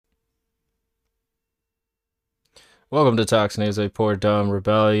Welcome to Talks News, a Poor Dumb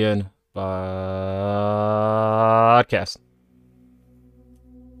Rebellion podcast.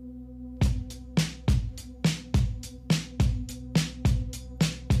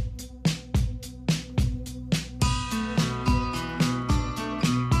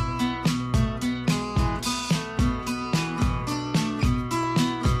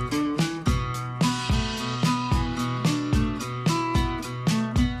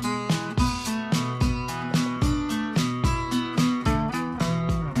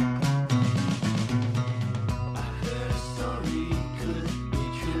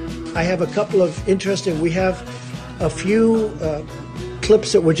 I have a couple of we have a few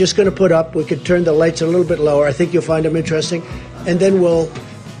clips that we're just going to put up. We could turn the lights a little bit lower. I think you'll find them interesting. And then we'll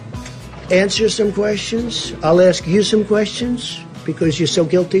answer some questions. I'll ask you some questions because you're so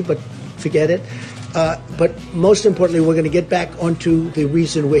guilty, but forget it. But most importantly, we're going to get back onto the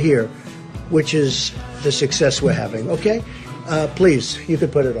reason we're here, which is the success we're having. Okay? Please, you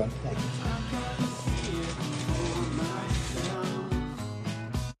could put it on. Thank you.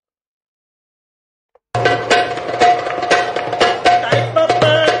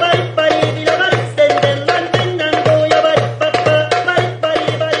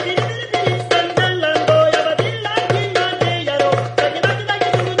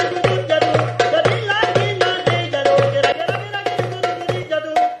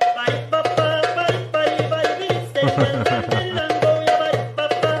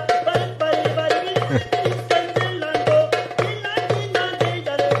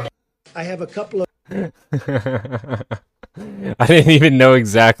 I have a couple of I didn't even know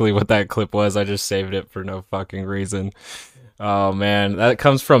exactly what that clip was. I just saved it for no fucking reason. Oh man, that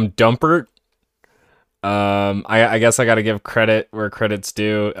comes from Dumpert. I guess I gotta give credit where credit's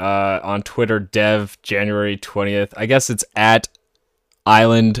due. On Twitter, Dev, January 20th. I guess it's at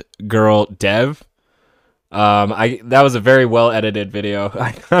Island Girl Dev. That was a very well edited video.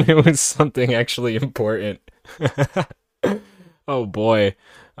 I thought it was something actually important. Oh boy.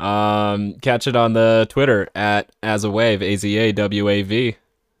 Catch it on the Twitter at Azawave, AZAWAV.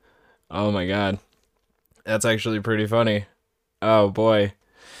 Oh my god. That's actually pretty funny. Oh boy.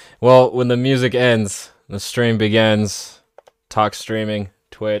 Well, when the music ends, the stream begins. Talk streaming,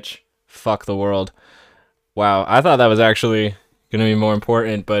 Twitch, fuck the world. Wow, I thought that was actually gonna be more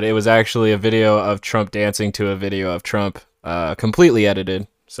important, but it was actually a video of Trump dancing to a video of Trump, completely edited.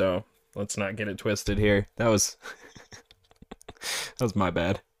 So let's not get it twisted here. That was that was my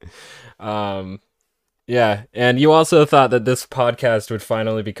bad. Yeah, and you also thought that this podcast would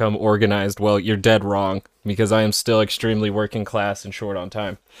finally become organized. Well, you're dead wrong, because I am still extremely working class and short on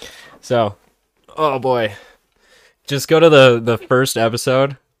time. So, oh boy. Just go to the first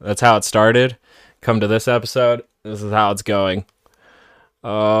episode. That's how it started. Come to this episode. This is how it's going.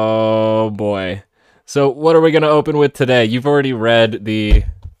 Oh boy. So, what are we going to open with today? You've already read the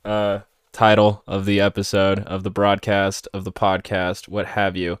title of the episode, of the broadcast, of the podcast, what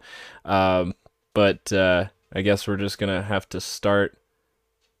have you. But I guess we're just gonna have to start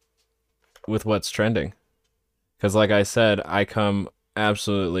with what's trending, because like I said, I come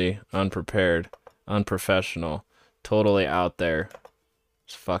absolutely unprepared, unprofessional, totally out there.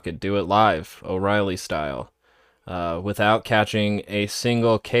 Just fucking do it live, O'Reilly style, without catching a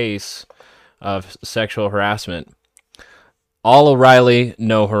single case of sexual harassment. All O'Reilly,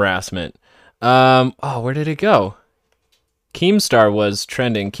 no harassment. Where did it go? Keemstar was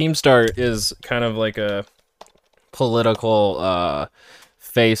trending. Keemstar is kind of like a political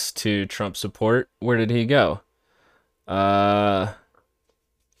face to Trump support. Where did he go?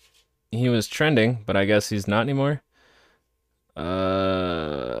 He was trending, but I guess he's not anymore. Is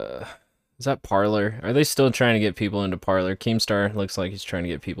that Parler? Are they still trying to get people into Parler? Keemstar looks like he's trying to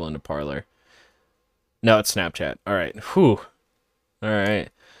get people into Parler. No, it's Snapchat. All right. Whew. All right.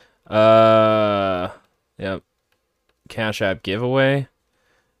 Yep. Cash App giveaway.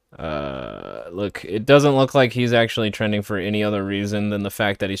 Look, it doesn't look like he's actually trending for any other reason than the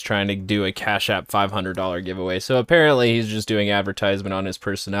fact that he's trying to do a Cash App $500 giveaway. So apparently he's just doing advertisement on his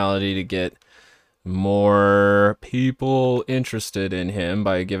personality to get more people interested in him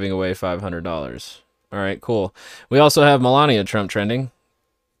by giving away $500. All right, cool. We also have Melania Trump trending.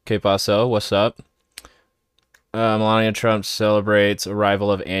 Que paso? What's up? Melania Trump celebrates arrival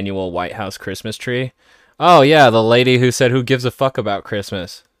of annual White House Christmas tree. Oh, yeah, the lady who said, who gives a fuck about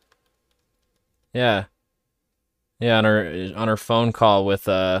Christmas? Yeah. Yeah, on her phone call with,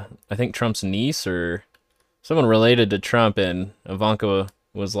 I think Trump's niece or someone related to Trump, and Ivanka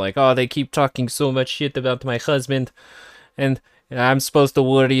was like, oh, they keep talking so much shit about my husband, and I'm supposed to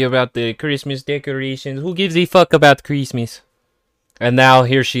worry about the Christmas decorations. Who gives a fuck about Christmas? And now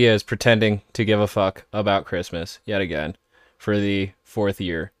here she is pretending to give a fuck about Christmas yet again for the 4th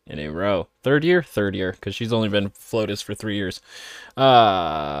year in a row. Third year, because she's only been FLOTUS for 3 years.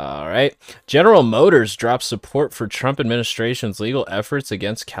 All right. General Motors drops support for Trump administration's legal efforts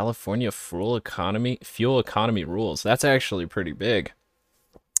against California fuel economy rules. That's actually pretty big.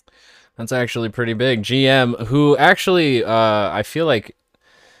 GM, who actually I feel like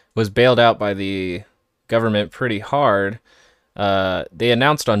was bailed out by the government pretty hard. They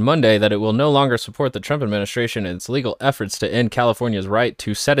announced on Monday that it will no longer support the Trump administration in its legal efforts to end California's right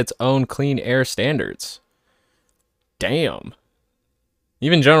to set its own clean air standards. Damn.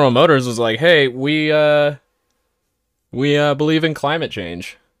 Even General Motors was like, hey, we believe in climate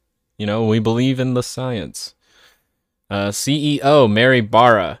change. You know, we believe in the science. CEO Mary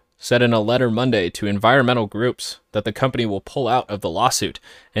Barra said in a letter Monday to environmental groups that the company will pull out of the lawsuit,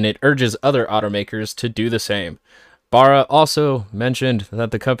 and it urges other automakers to do the same. Barra also mentioned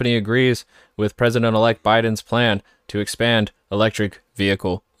that the company agrees with President-elect Biden's plan to expand electric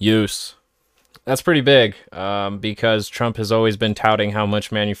vehicle use. That's pretty big, because Trump has always been touting how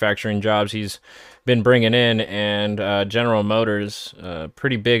much manufacturing jobs he's been bringing in, and General Motors,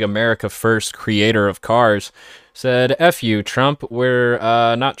 pretty big America First creator of cars, said, F you, Trump, we're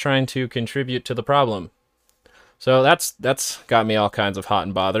not trying to contribute to the problem. So that's got me all kinds of hot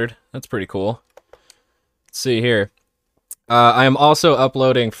and bothered. That's pretty cool. Let's see here. I am also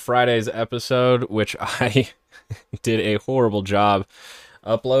uploading Friday's episode, which I did a horrible job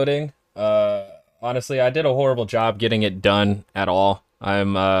uploading. Honestly, I did a horrible job getting it done at all.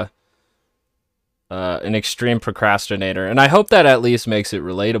 I'm an extreme procrastinator, and I hope that at least makes it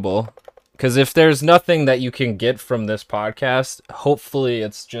relatable. Because if there's nothing that you can get from this podcast, hopefully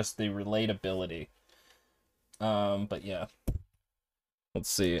it's just the relatability. But yeah. Let's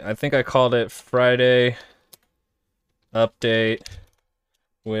see. I think I called it Friday Update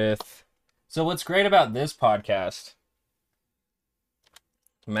with... So what's great about this podcast,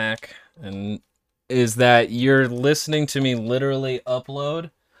 Mac, and is that you're listening to me literally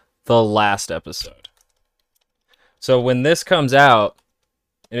upload the last episode. So when this comes out,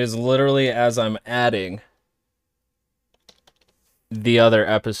 it is literally as I'm adding the other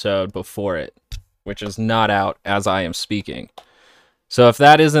episode before it, which is not out as I am speaking. So if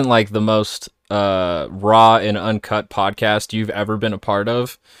that isn't like the most raw and uncut podcast you've ever been a part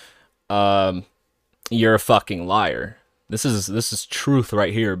of, you're a fucking liar. This is truth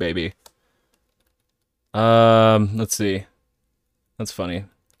right here, baby. Let's see. That's funny.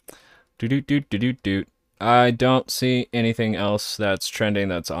 Doot. I don't see anything else that's trending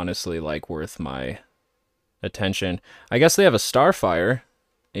that's honestly like worth my attention. I guess they have a Starfire,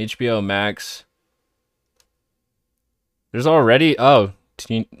 HBO Max. There's already I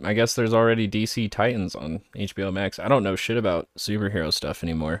guess there's already DC Titans on HBO Max. I don't know shit about superhero stuff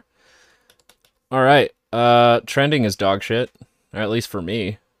anymore. All right. Trending is dog shit, or at least for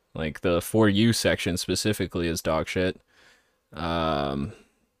me. Like the For You section specifically is dog shit.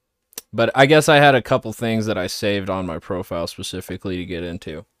 But I guess I had a couple things that I saved on my profile specifically to get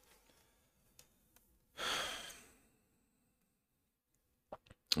into.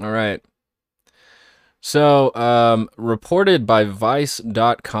 All right. So, reported by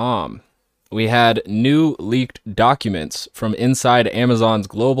Vice.com, we had new leaked documents from inside Amazon's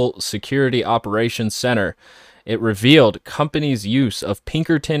Global Security Operations Center. It revealed company's use of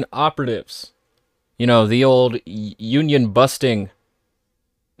Pinkerton operatives. You know, the old union busting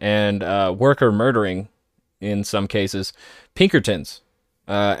and worker murdering, in some cases. Pinkertons,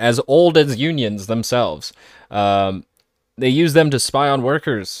 as old as unions themselves. They use them to spy on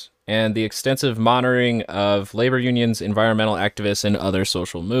workers and the extensive monitoring of labor unions, environmental activists, and other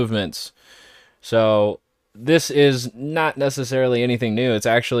social movements. So this is not necessarily anything new. It's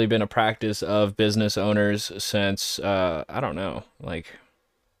actually been a practice of business owners since, I don't know, like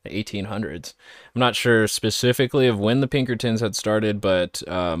the 1800s. I'm not sure specifically of when the Pinkertons had started, but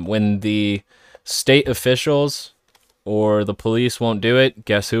when the state officials or the police won't do it,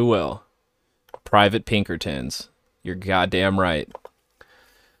 guess who will? Private Pinkertons. You're goddamn right.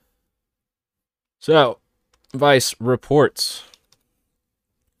 So, Vice reports.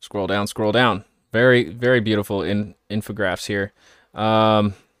 Scroll down. Very, very beautiful infographics here.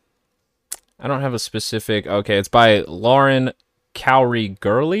 I don't have a specific... Okay, it's by Lauren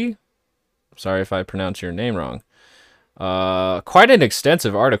Cowrie-Gurley. Sorry if I pronounce your name wrong. Quite an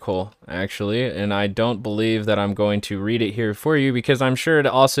extensive article, actually, and I don't believe that I'm going to read it here for you because I'm sure it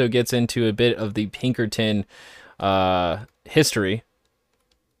also gets into a bit of the Pinkerton history.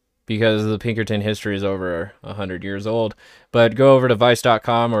 because the Pinkerton history is over 100 years old. But go over to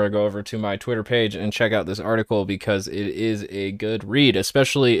Vice.com or go over to my Twitter page and check out this article because it is a good read,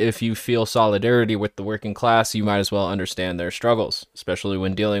 especially if you feel solidarity with the working class. You might as well understand their struggles, especially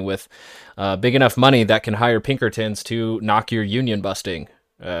when dealing with big enough money that can hire Pinkertons to knock your union busting,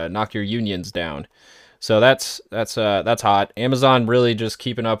 knock your unions down. So that's hot. Amazon really just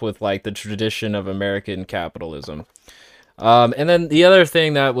keeping up with like the tradition of American capitalism. And then the other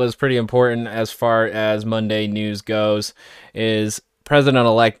thing that was pretty important as far as Monday news goes is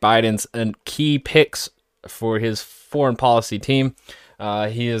President-elect Biden's key picks for his foreign policy team.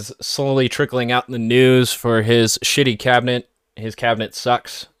 He is slowly trickling out in the news for his shitty cabinet. His cabinet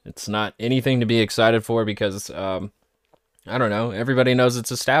sucks. It's not anything to be excited for because, I don't know, everybody knows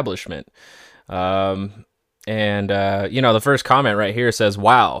it's establishment. The first comment right here says,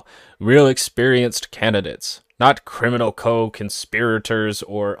 wow, real experienced candidates. Not criminal co-conspirators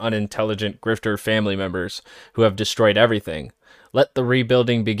or unintelligent grifter family members who have destroyed everything. Let the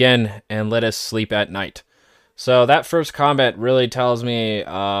rebuilding begin and let us sleep at night. So that first comment really tells me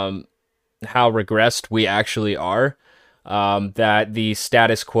how regressed we actually are, that the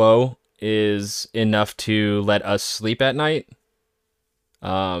status quo is enough to let us sleep at night.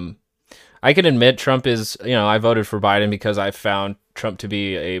 I can admit Trump is, I voted for Biden because I found Trump to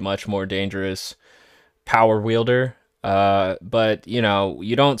be a much more dangerous power wielder, but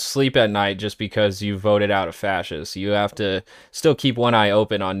you don't sleep at night just because you voted out a fascist. You have to still keep one eye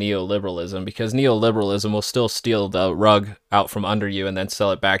open on neoliberalism because neoliberalism will still steal the rug out from under you and then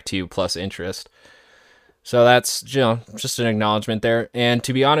sell it back to you plus interest. So that's just an acknowledgement there. And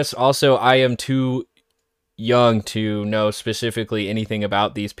to be honest, also I am too young to know specifically anything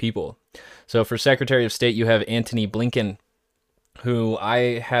about these people. So for Secretary of State, you have Antony Blinken, who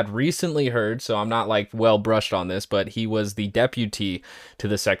I had recently heard, so I'm not like well brushed on this, but he was the deputy to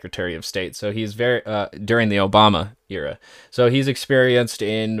the Secretary of State. So he's very during the Obama era. So he's experienced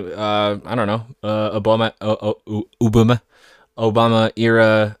in Obama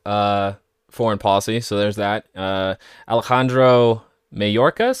era foreign policy. So there's that. Alejandro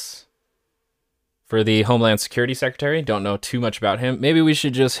Mayorkas for the Homeland Security Secretary. Don't know too much about him. Maybe we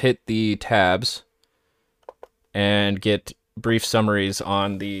should just hit the tabs and get brief summaries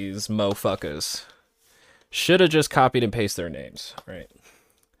on these mofuckers. Should have just copied and pasted their names, right?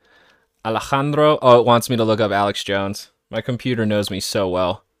 Alejandro. Oh, it wants me to look up Alex Jones. My computer knows me so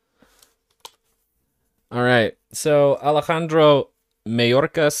well. All right. So Alejandro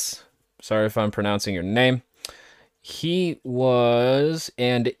Mayorkas. Sorry if I'm pronouncing your name. He was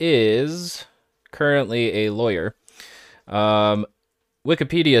and is currently a lawyer.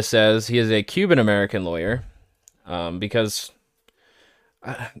 Wikipedia says he is a Cuban-American lawyer. Because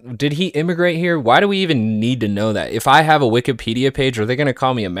did he immigrate here? Why do we even need to know that? If I have a Wikipedia page, are they going to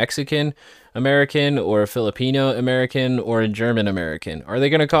call me a Mexican American or a Filipino American or a German American? Are they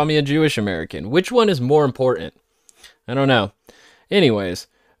going to call me a Jewish American? Which one is more important? I don't know. Anyways,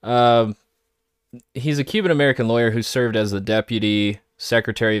 he's a Cuban American lawyer who served as the deputy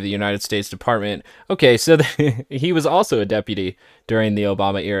Secretary of the United States Department. Okay, so he was also a deputy during the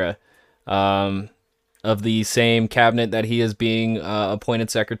Obama era. Of the same cabinet that he is being appointed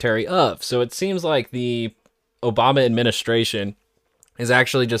secretary of. So it seems like the Obama administration is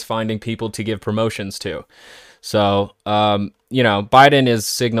actually just finding people to give promotions to. So, Biden is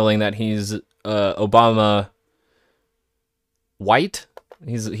signaling that he's Obama white.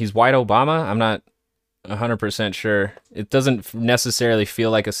 He's white Obama. I'm not 100% sure. It doesn't necessarily feel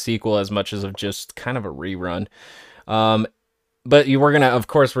like a sequel as much as of just kind of a rerun. But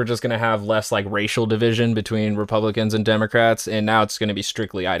we're just gonna have less like racial division between Republicans and Democrats, and now it's gonna be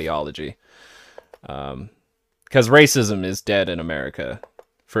strictly ideology. Because racism is dead in America,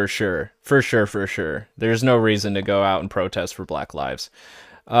 for sure. There's no reason to go out and protest for Black lives.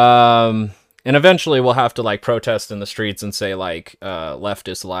 And eventually we'll have to like protest in the streets and say like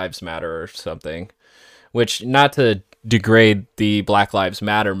leftist lives matter or something. Which, not to degrade the Black Lives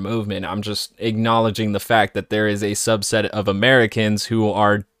Matter movement, I'm just acknowledging the fact that there is a subset of Americans who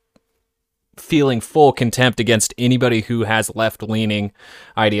are feeling full contempt against anybody who has left-leaning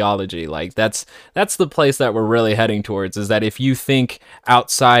ideology. Like that's the place that we're really heading towards, is that if you think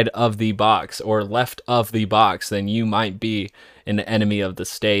outside of the box or left of the box, then you might be an enemy of the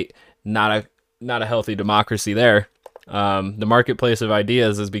state. Not a healthy democracy there. The marketplace of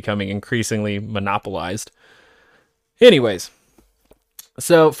ideas is becoming increasingly monopolized. Anyways,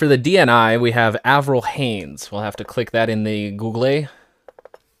 so for the DNI, we have Avril Haines. We'll have to click that in the Google.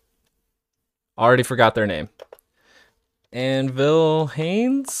 Already forgot their name. Anvil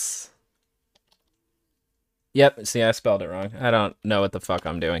Haines? Yep, see, I spelled it wrong. I don't know what the fuck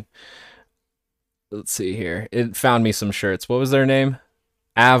I'm doing. Let's see here. It found me some shirts. What was their name?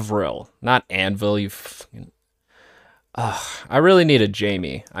 Avril, not Anvil. I really need a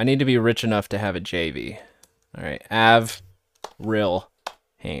Jamie. I need to be rich enough to have a JV. All right, Avril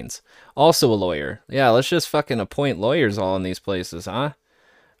Haines, also a lawyer. Yeah, let's just fucking appoint lawyers all in these places, huh?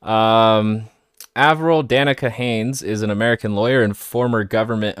 Avril Danica Haines is an American lawyer and former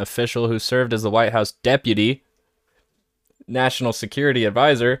government official who served as the White House Deputy National Security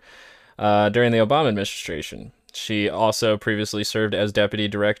Advisor during the Obama administration. She also previously served as Deputy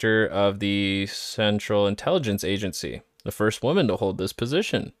Director of the Central Intelligence Agency, the first woman to hold this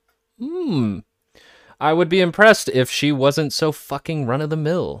position. I would be impressed if she wasn't so fucking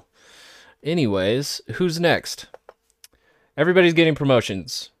run-of-the-mill. Anyways, who's next? Everybody's getting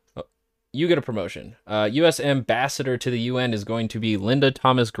promotions. You get a promotion. U.S. Ambassador to the UN is going to be Linda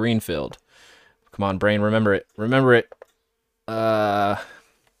Thomas Greenfield. Come on, brain, remember it. Remember it.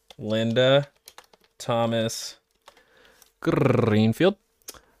 Linda Thomas Greenfield.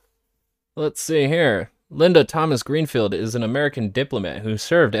 Let's see here. Linda Thomas Greenfield is an American diplomat who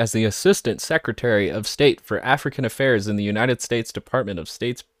served as the Assistant Secretary of State for African Affairs in the United States Department of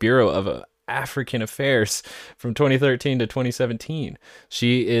State's Bureau of African Affairs from 2013 to 2017.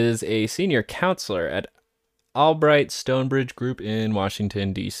 She is a senior counselor at Albright Stonebridge Group in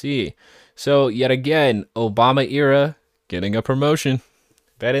Washington, D.C. So, yet again, Obama era, getting a promotion.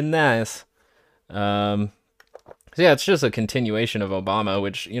 Very nice. So yeah, it's just a continuation of Obama,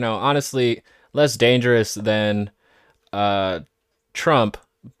 which, you know, honestly, less dangerous than Trump,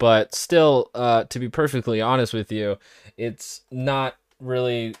 but still, to be perfectly honest with you, it's not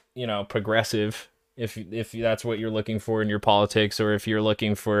really, you know, progressive if that's what you're looking for in your politics, or if you're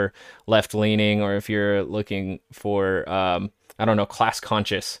looking for left leaning, or if you're looking for I don't know, class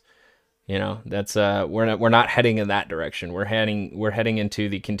conscious. You know, that's we're not heading in that direction. We're heading into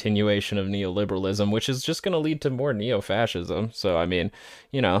the continuation of neoliberalism, which is just going to lead to more neo-fascism. So I mean,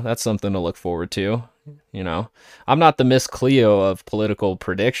 you know, that's something to look forward to. You know, I'm not the Miss Cleo of political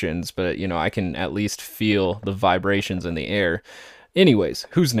predictions, but you know, I can at least feel the vibrations in the air. Anyways,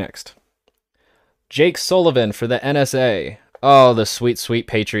 who's next? Jake Sullivan for the NSA. Oh, the sweet, sweet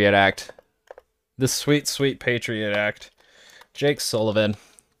Patriot Act. The sweet, sweet Patriot Act. Jake Sullivan.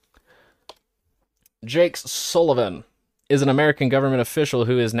 Jake Sullivan is an American government official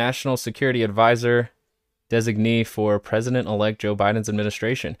who is National Security Advisor designee for President-elect Joe Biden's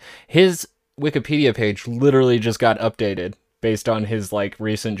administration. His Wikipedia page literally just got updated based on his like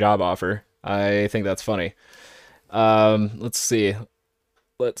recent job offer. I think that's funny. Let's see.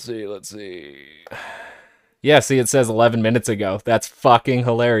 Yeah, see, it says 11 minutes ago. That's fucking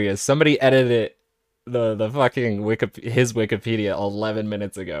hilarious. Somebody edited the fucking his Wikipedia 11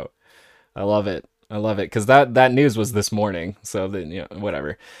 minutes ago. I love it. Because that news was this morning. So then, you know,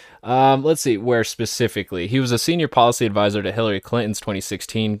 whatever. Let's see where specifically. He was a senior policy advisor to Hillary Clinton's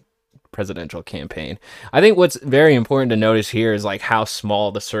 2016 presidential campaign. I think what's very important to notice here is like how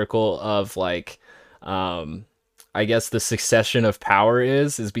small the circle of like, I guess the succession of power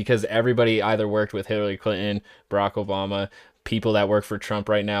is because everybody either worked with Hillary Clinton, Barack Obama, people that work for Trump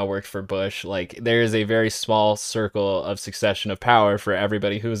right now worked for Bush. Like, there is a very small circle of succession of power for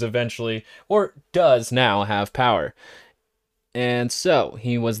everybody who is eventually, or does now, have power. And so,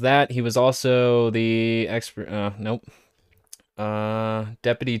 he was that. He was also the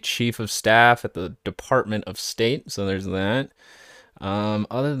Deputy Chief of Staff at the Department of State. So there's that.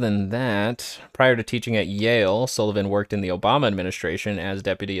 Other than that, prior to teaching at Yale, Sullivan worked in the Obama administration as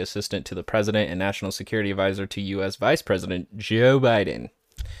Deputy Assistant to the President and National Security Advisor to U.S. Vice President Joe Biden.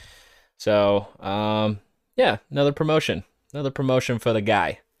 So, yeah, another promotion. Another promotion for the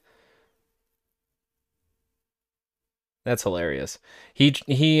guy. That's hilarious. He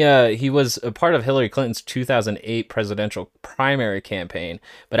was a part of Hillary Clinton's 2008 presidential primary campaign,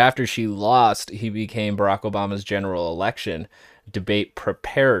 but after she lost, he became Barack Obama's general election debate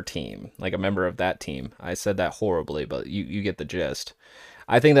prepare team, like a member of that team. I said that horribly, but you get the gist.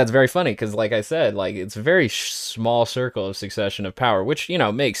 I think that's very funny because, like I said, like it's a very small circle of succession of power, which, you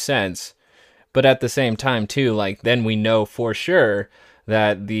know, makes sense. But at the same time, too, like then we know for sure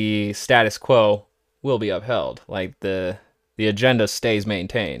that the status quo will be upheld. Like the agenda stays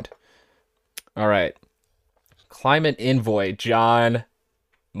maintained. All right. Climate envoy John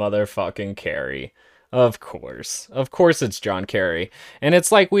motherfucking Kerry. Of course it's John Kerry. And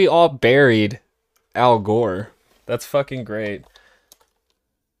it's like we all buried Al Gore. That's fucking great.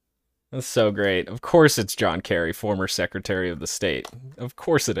 That's so great. Of course it's John Kerry, former Secretary of the State. Of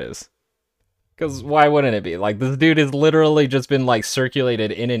course it is. Because why wouldn't it be? Like, this dude has literally just been, like,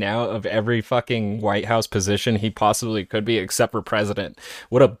 circulated in and out of every fucking White House position he possibly could be, except for president.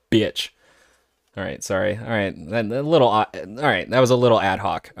 What a bitch. All right, sorry. All right, that was a little ad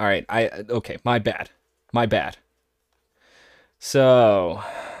hoc. All right, okay, my bad. My bad. So,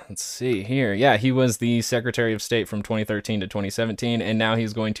 let's see here. Yeah, he was the Secretary of State from 2013 to 2017, and now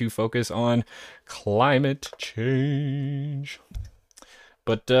he's going to focus on climate change.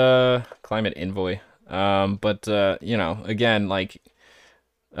 But, climate envoy. You know, again, like,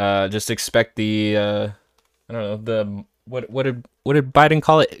 just expect the, I don't know, what did Biden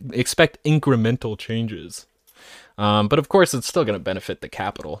call it? Expect incremental changes. But of course, it's still going to benefit the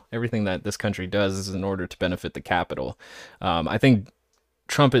capital. Everything that this country does is in order to benefit the capital. I think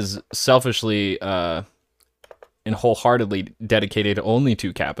Trump is selfishly and wholeheartedly dedicated only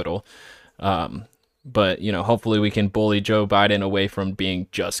to capital. But, you know, hopefully we can bully Joe Biden away from being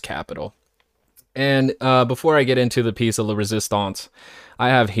just capital. And before I get into the piece of La Resistance, I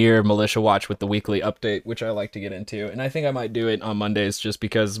have here Militia Watch with the weekly update, which I like to get into. And I think I might do it on Mondays just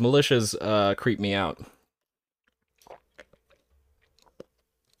because militias creep me out.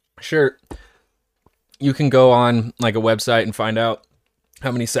 Sure, you can go on like a website and find out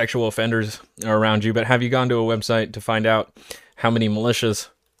how many sexual offenders are around you, but have you gone to a website to find out how many militias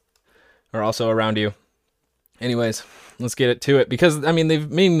are also around you? Anyways, let's get to it, because, I mean,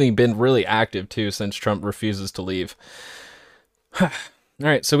 they've mainly been really active, too, since Trump refuses to leave. All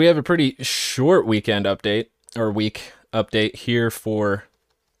right, so we have a pretty short weekend update, or week update here for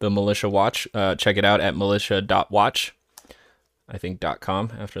the Militia Watch. Check it out at militia.watch. I think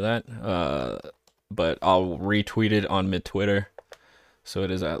 .com after that. But I'll retweet it on mid-Twitter, so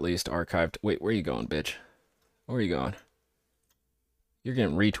it is at least archived. Wait, where are you going, bitch? Where are you going? You're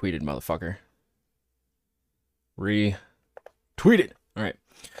getting retweeted, motherfucker. Retweeted. All right.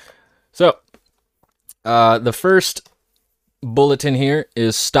 So, the first bulletin here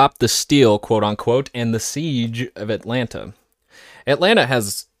is Stop the Steal, quote unquote, and the siege of Atlanta. Atlanta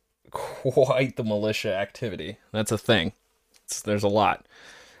has quite the militia activity. That's a thing. There's a lot.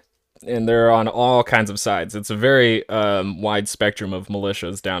 And they're on all kinds of sides. It's a very wide spectrum of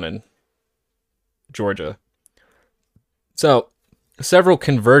militias down in Georgia. So, several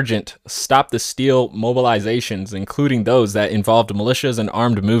convergent Stop the Steal mobilizations, including those that involved militias and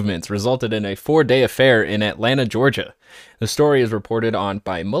armed movements, resulted in a 4-day affair in Atlanta, Georgia. The story is reported on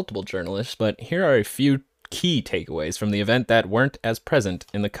by multiple journalists, but here are a few key takeaways from the event that weren't as present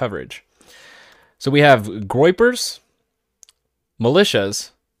in the coverage. So we have Groypers,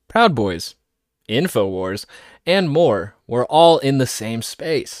 militias, Proud Boys, InfoWars, and more were all in the same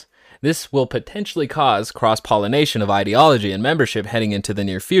space. This will potentially cause cross-pollination of ideology and membership heading into the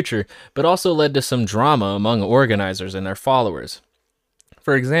near future, but also led to some drama among organizers and their followers.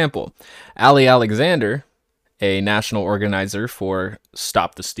 For example, Ali Alexander, a national organizer for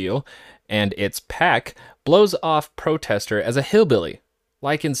Stop the Steal, and its PAC, blows off protester as a hillbilly,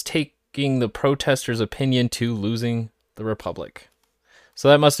 likens taking the protester's opinion to losing the republic. So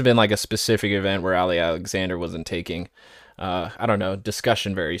that must have been like a specific event where Ali Alexander wasn't taking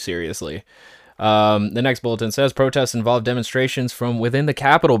discussion very seriously. The next bulletin says protests involved demonstrations from within the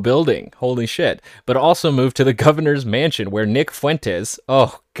Capitol building. Holy shit. But also moved to the governor's mansion where Nick Fuentes,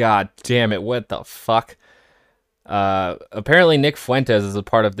 oh god damn it, what the fuck? Apparently Nick Fuentes is a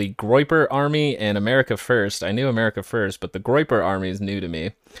part of the Groyper Army and America First. I knew America First, but the Groyper Army is new to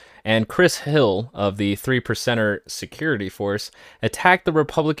me. And Chris Hill of the 3%er security force attacked the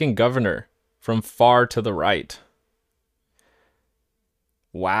Republican governor from far to the right.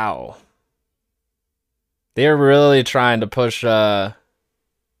 Wow. They're really trying to push some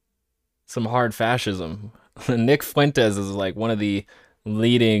hard fascism. Nick Fuentes is like one of the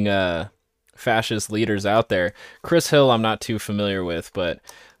leading fascist leaders out there. Chris Hill I'm not too familiar with, but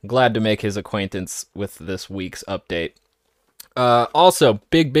I'm glad to make his acquaintance with this week's update. Also,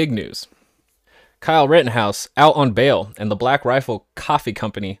 big news. Kyle Rittenhouse out on bail, and the Black Rifle Coffee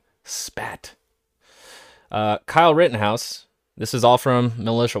Company spat. Kyle Rittenhouse, this is all from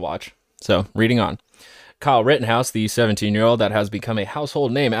Militia Watch, so reading on. Kyle Rittenhouse, the 17-year-old that has become a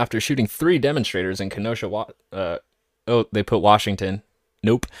household name after shooting 3 demonstrators in Kenosha, they put Washington.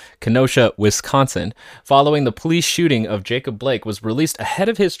 Nope. Kenosha, Wisconsin, following the police shooting of Jacob Blake, was released ahead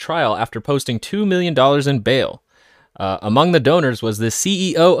of his trial after posting $2 million in bail. Among the donors was the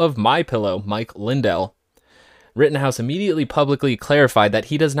CEO of MyPillow, Mike Lindell. Rittenhouse immediately publicly clarified that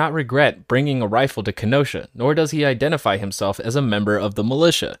he does not regret bringing a rifle to Kenosha, nor does he identify himself as a member of the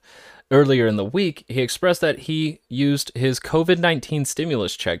militia. Earlier in the week, he expressed that he used his COVID-19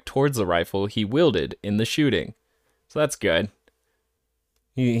 stimulus check towards the rifle he wielded in the shooting. So that's good.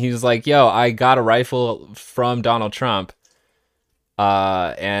 He's like, yo, I got a rifle from Donald Trump,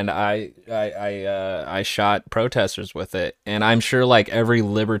 and I shot protesters with it. And I'm sure like every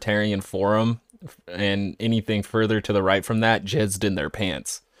libertarian forum and anything further to the right from that jizzed in their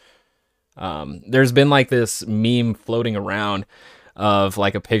pants. There's been like this meme floating around of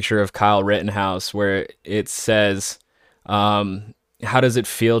like a picture of Kyle Rittenhouse where it says, how does it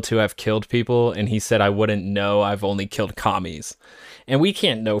feel to have killed people? And he said, I wouldn't know, I've only killed commies. And we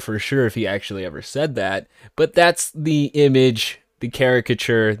can't know for sure if he actually ever said that, but that's the image, the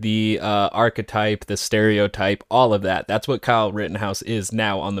caricature, the archetype, the stereotype, all of that. That's what Kyle Rittenhouse is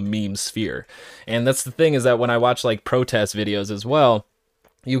now on the meme sphere. And that's the thing, is that when I watch like protest videos as well,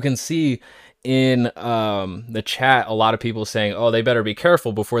 you can see in the chat a lot of people saying, oh, they better be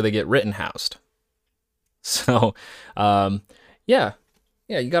careful before they get Rittenhoused. So, yeah,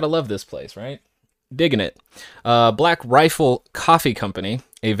 you gotta love this place, right? Digging it. Black Rifle Coffee Company,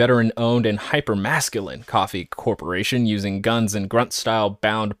 a veteran-owned and hyper-masculine coffee corporation using guns and grunt-style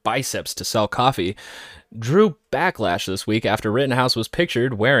bound biceps to sell coffee, drew backlash this week after Rittenhouse was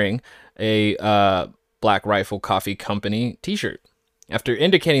pictured wearing a Black Rifle Coffee Company t-shirt. After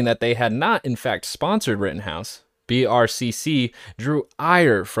indicating that they had not, in fact, sponsored Rittenhouse, BRCC drew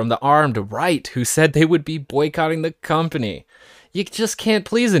ire from the armed right, who said they would be boycotting the company. You just can't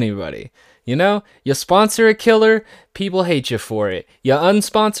please anybody. You know, you sponsor a killer, people hate you for it. You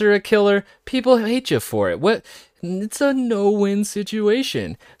unsponsor a killer, people hate you for it. What? It's a no-win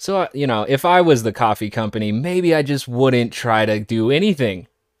situation. So, you know, if I was the coffee company, maybe I just wouldn't try to do anything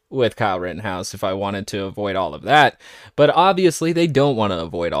with Kyle Rittenhouse if I wanted to avoid all of that. But obviously, they don't want to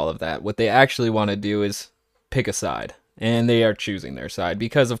avoid all of that. What they actually want to do is pick a side. And they are choosing their side.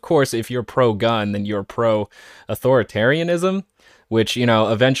 Because, of course, if you're pro-gun, then you're pro-authoritarianism. Which, you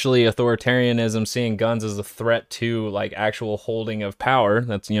know, eventually authoritarianism, seeing guns as a threat to, like, actual holding of power.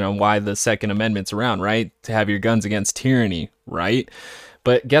 That's, you know, why the Second Amendment's around, right? To have your guns against tyranny, right?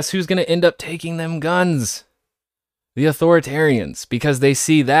 But guess who's going to end up taking them guns? The authoritarians, because they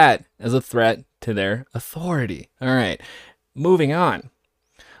see that as a threat to their authority. All right, moving on.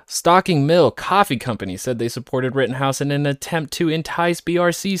 Stocking Mill Coffee Company said they supported Rittenhouse in an attempt to entice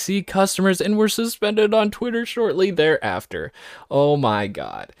BRCC customers and were suspended on Twitter shortly thereafter. Oh my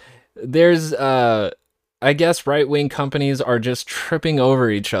God. There's, I guess right-wing companies are just tripping over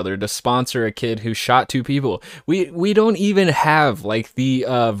each other to sponsor a kid who shot two people. We don't even have, like, the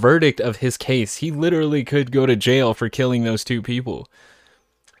verdict of his case. He literally could go to jail for killing those two people.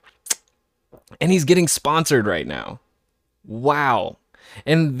 And he's getting sponsored right now. Wow.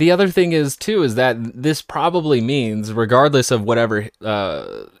 And the other thing is, too, is that this probably means, regardless of whatever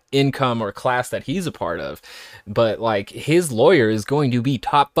income or class that he's a part of, but, like, his lawyer is going to be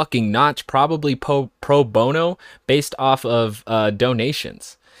top fucking notch, probably pro bono, based off of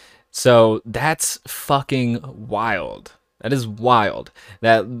donations. So that's fucking wild. That is wild.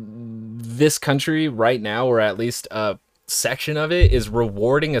 That this country right now, or at least a section of it, is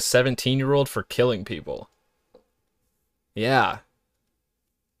rewarding a 17-year-old for killing people. Yeah.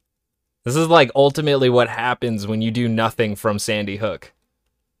 This is like ultimately what happens when you do nothing from Sandy Hook.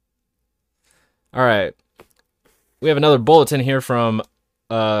 All right. We have another bulletin here from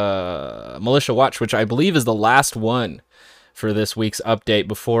Militia Watch, which I believe is the last one for this week's update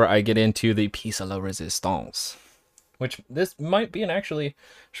before I get into the Piece à la Resistance. Which this might be an actually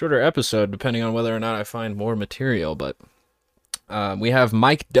shorter episode, depending on whether or not I find more material. But we have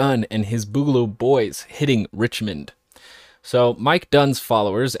Mike Dunn and his Boogaloo Boys hitting Richmond. So Mike Dunn's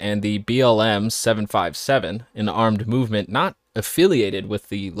followers and the BLM 757, an armed movement not affiliated with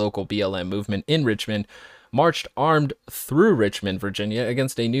the local BLM movement in Richmond, marched armed through Richmond, Virginia,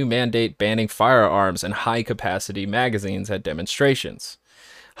 against a new mandate banning firearms and high-capacity magazines at demonstrations.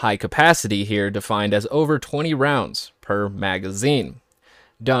 High capacity here defined as over 20 rounds per magazine.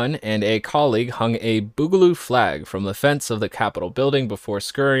 Dunn and a colleague hung a Boogaloo flag from the fence of the Capitol building before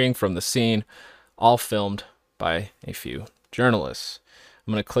scurrying from the scene, all filmed by a few journalists.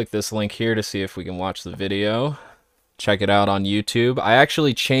 I'm going to click this link here to see if we can watch the video. Check it out on YouTube. I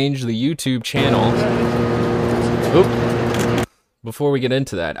actually changed the YouTube channel. Oop. Before we get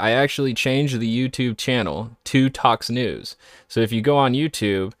into that, I actually changed the YouTube channel to Tox News. So if you go on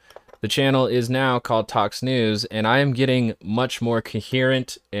YouTube, the channel is now called Tox News, and I am getting much more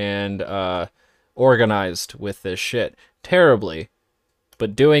coherent and organized with this shit. Terribly,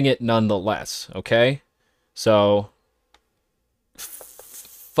 but doing it nonetheless, okay? So,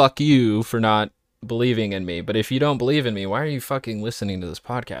 fuck you for not believing in me. But if you don't believe in me, why are you fucking listening to this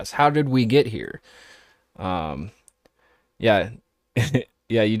podcast? How did we get here? Yeah.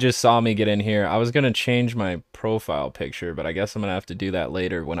 Yeah, you just saw me get in here. I was going to change my profile picture, but I guess I'm going to have to do that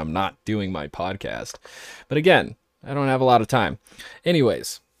later when I'm not doing my podcast. But again, I don't have a lot of time.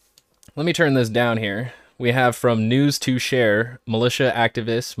 Anyways, let me turn this down here. We have from News to Share, militia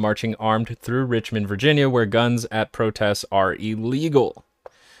activists marching armed through Richmond, Virginia, where guns at protests are illegal.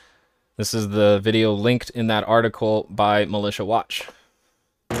 This is the video linked in that article by Militia Watch.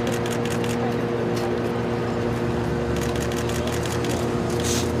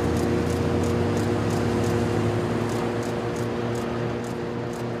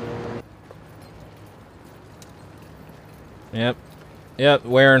 Yep,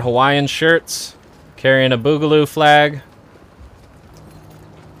 wearing Hawaiian shirts, carrying a Boogaloo flag.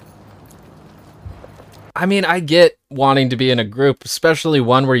 I mean, I get wanting to be in a group, especially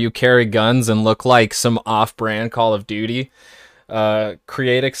one where you carry guns and look like some off-brand Call of Duty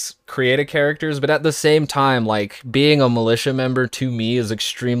creative characters, but at the same time, like, being a militia member to me is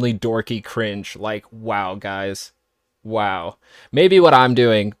extremely dorky cringe. Like, wow, guys. Wow. Maybe what I'm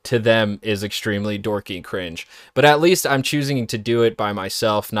doing to them is extremely dorky cringe, but at least I'm choosing to do it by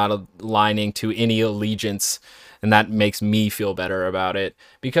myself, not aligning to any allegiance, and that makes me feel better about it,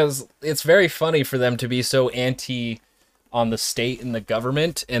 because it's very funny for them to be so anti on the state and the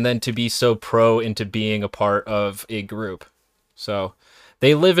government, and then to be so pro into being a part of a group. So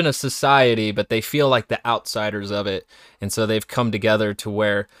they live in a society, but they feel like the outsiders of it, and so they've come together to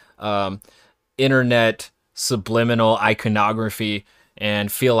where internet subliminal iconography and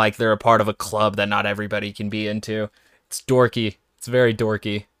feel like they're a part of a club that not everybody can be into. It's dorky. It's very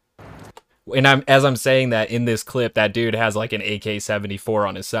dorky. And as I'm saying that in this clip, that dude has like an AK-74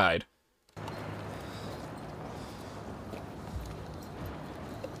 on his side.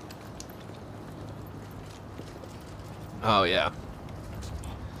 Oh yeah.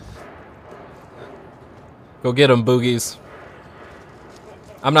 Go get him, Boogies.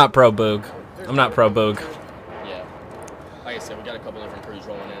 I'm not pro Boog. I'm not pro Boog. Like I said, we got a couple different crews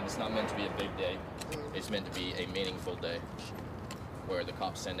rolling in. It's not meant to be a big day. It's meant to be a meaningful day where the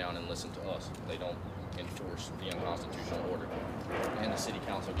cops send down and listen to us. They don't enforce the unconstitutional order. And the city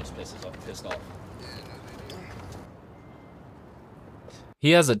council gets pissed off.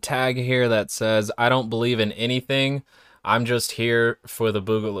 He has a tag here that says, "I don't believe in anything. I'm just here for the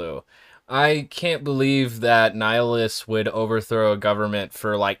Boogaloo." I can't believe that nihilists would overthrow a government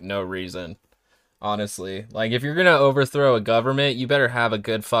for, like, no reason. Honestly. Like, if you're gonna overthrow a government, you better have a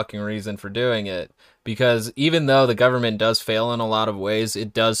good fucking reason for doing it. Because even though the government does fail in a lot of ways,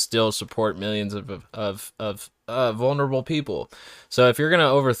 it does still support millions of vulnerable people. So if you're gonna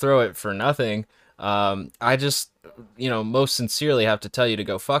overthrow it for nothing, I just, most sincerely have to tell you to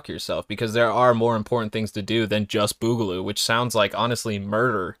go fuck yourself, because there are more important things to do than just Boogaloo, which sounds like, honestly,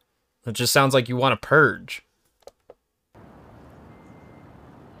 murder. It just sounds like you want to purge.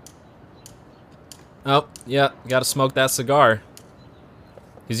 Oh, yeah, gotta smoke that cigar.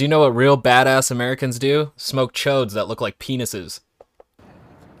 Because you know what real badass Americans do? Smoke chodes that look like penises.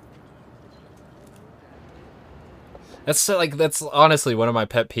 That's honestly one of my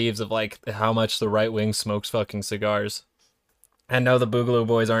pet peeves of, like, how much the right wing smokes fucking cigars. I know the Boogaloo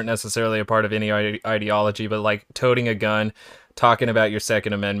Boys aren't necessarily a part of any ideology, but, like, toting a gun, talking about your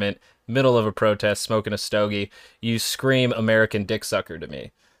Second Amendment, middle of a protest, smoking a stogie, you scream American dick sucker to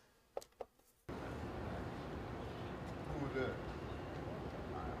me.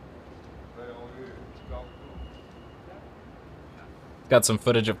 Got some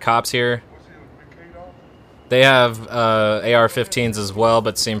footage of cops here. They have AR-15s as well,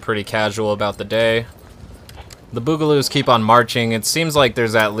 but seem pretty casual about the day. The Boogaloos keep on marching. It seems like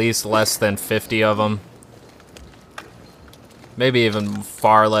there's at least less than 50 of them. Maybe even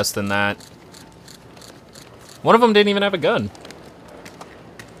far less than that. One of them didn't even have a gun.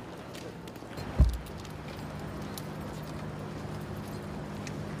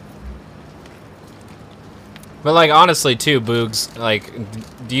 But, like, honestly, too, Boogs, like,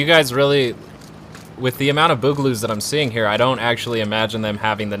 do you guys really, with the amount of Boogaloos that I'm seeing here, I don't actually imagine them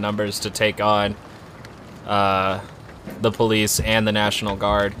having the numbers to take on the police and the National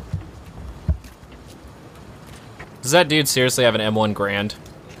Guard. Does that dude seriously have an M1 Garand?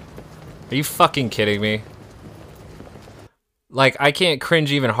 Are you fucking kidding me? Like, I can't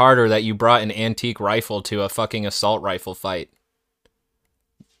cringe even harder that you brought an antique rifle to a fucking assault rifle fight.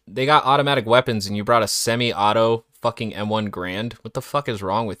 They got automatic weapons and you brought a semi-auto fucking M1 Garand? What the fuck is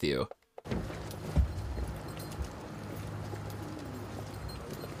wrong with you?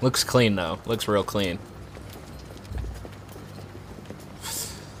 Looks clean, though. Looks real clean.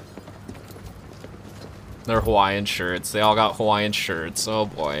 They're Hawaiian shirts. They all got Hawaiian shirts. Oh,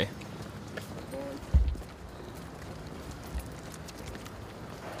 boy.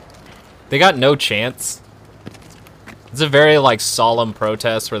 They got no chance. It's a very, like, solemn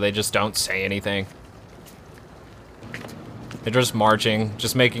protest where they just don't say anything. They're just marching,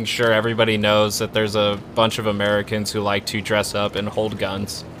 just making sure everybody knows that there's a bunch of Americans who like to dress up and hold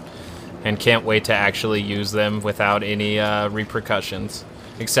guns and can't wait to actually use them without any repercussions,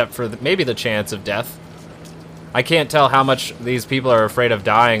 except for maybe the chance of death. I can't tell how much these people are afraid of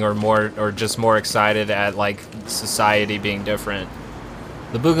dying or just more excited at, like, society being different.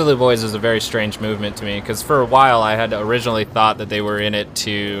 The Boogaloo Boys is a very strange movement to me, because for a while I had originally thought that they were in it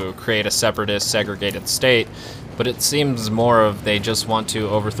to create a separatist, segregated state, but it seems more of they just want to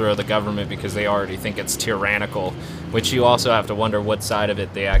overthrow the government because they already think it's tyrannical, which you also have to wonder what side of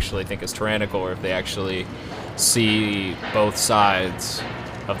it they actually think is tyrannical, or if they actually see both sides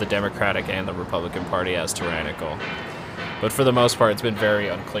of the Democratic and the Republican Party as tyrannical. But for the most part, it's been very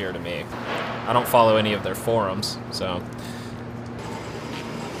unclear to me. I don't follow any of their forums, so...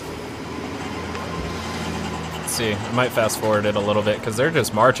 See, I might fast forward it a little bit because they're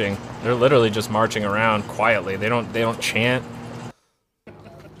just marching. They're literally just marching around quietly. They don't chant.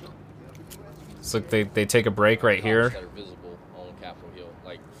 It's like they take a break right here. That are visible on Capitol Hill,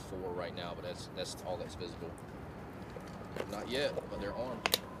 like 4 right now, but that's all that's visible. Not yet, but they're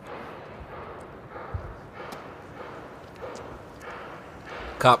armed.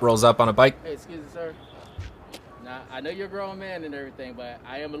 Cop rolls up on a bike. Hey, excuse me, sir. Now, I know you're a grown man and everything, but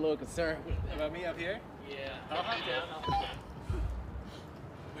I am a little concerned. About me up here? Yeah. I'll hop down.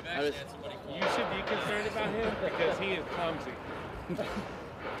 We've I actually was- had somebody call. You should be concerned about him because he is clumsy.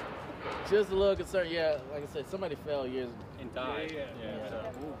 Just a little concerned. Yeah, like I said, somebody fell years And died. Yeah.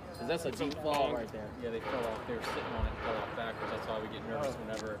 So, 'cause that's a deep fall right there. yeah, they fell off. They were sitting on it and fell off backwards. That's why we get nervous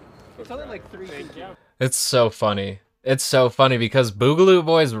whenever. It's only like 3 feet down. It's so funny. It's so funny because Boogaloo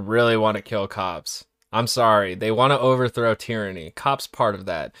Boys really want to kill cops. I'm sorry. They want to overthrow tyranny. Cops part of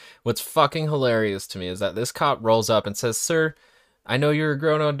that. What's fucking hilarious to me is that this cop rolls up and says, "Sir, I know you're a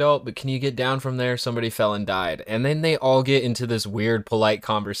grown adult, but can you get down from there? Somebody fell and died." And then they all get into this weird, polite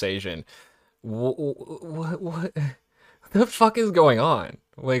conversation. What the fuck is going on?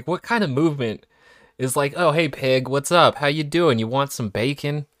 Like, what kind of movement is like, "Oh, hey, pig, what's up? How you doing? You want some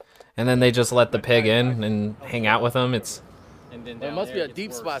bacon?" And then they just let the pig in and hang out with them. It's... And then There down must be there a it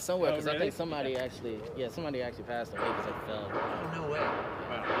deep gets spot worse. somewhere because I really? think somebody actually passed away because they fell. Oh, no way.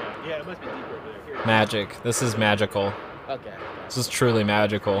 Wow. Yeah, it must be deeper over there. Here. magic. This is magical. Okay. This is truly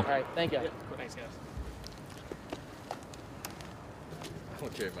magical. All right. Thank you. Thanks, guys. I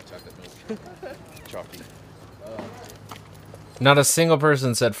don't carry my chocolate milk. Chalky. Not a single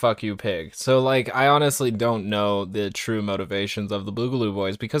person said "fuck you, pig." So, like, I honestly don't know the true motivations of the Boogaloo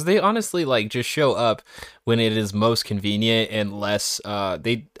Boys because they honestly, like, just show up when it is most convenient and less. I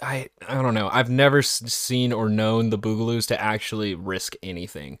don't know. I've never seen or known the Boogaloos to actually risk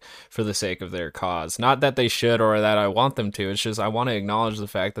anything for the sake of their cause. Not that they should or that I want them to. It's just I want to acknowledge the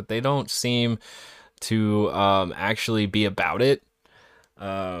fact that they don't seem to actually be about it.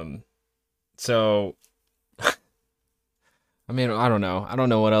 So. I mean, I don't know. I don't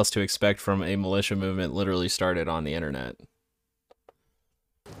know what else to expect from a militia movement literally started on the internet.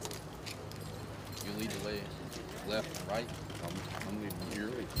 You lead the way, left and right. I'm leading your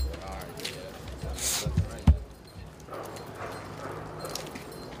lead. All right, yeah. Left and right.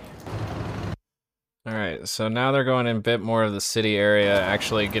 Alright, so now they're going in a bit more of the city area,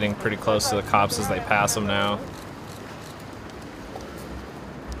 actually getting pretty close to the cops as they pass them now.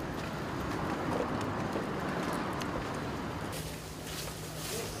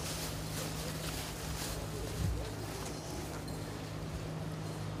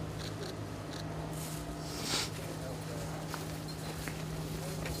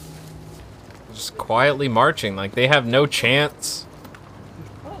 Just quietly marching, like they have no chance.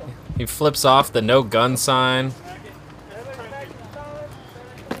 He flips off the no gun sign.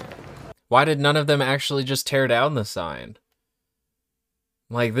 Why did none of them actually just tear down the sign?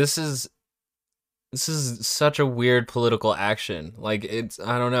 Like, this is such a weird political action. Like,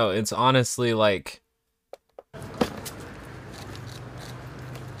 I don't know, it's honestly like,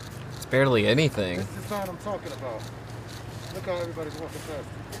 it's barely anything. This is the sign I'm talking about. Look how everybody's walking past it.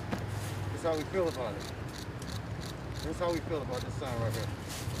 This is how we feel about it. This is how we feel about this sign right here.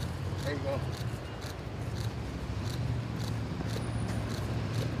 There you go.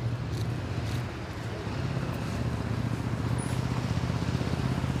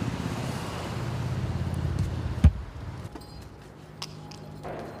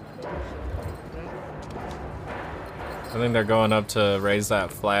 I think they're going up to raise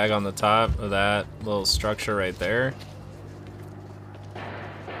that flag on the top of that little structure right there.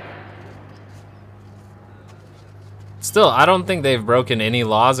 Still, I don't think they've broken any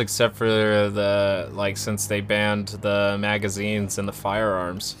laws except for the, like, since they banned the magazines and the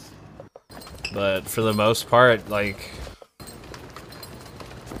firearms. But for the most part, like,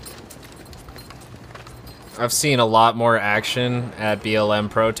 I've seen a lot more action at BLM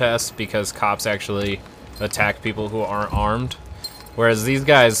protests because cops actually attack people who aren't armed. Whereas these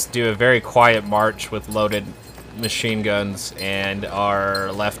guys do a very quiet march with loaded machine guns and are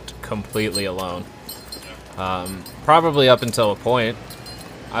left completely alone. Probably up until a point.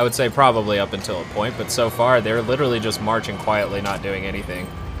 I would say probably up until a point, but so far they're literally just marching quietly, not doing anything.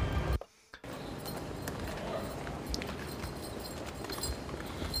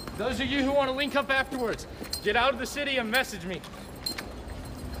 Those of you who want to link up afterwards, get out of the city and message me.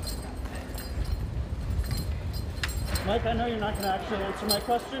 Mike, I know you're not going to actually answer my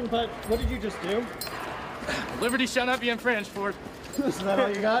question, but what did you just do? Liberty shall not be infringed, Ford. Is that all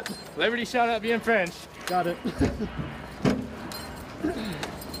you got? Liberty shall not be infringed. Got it. Good.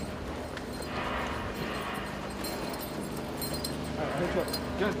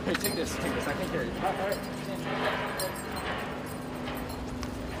 Hey, take this. Take this. I can carry it.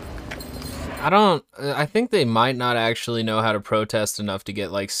 I think they might not actually know how to protest enough to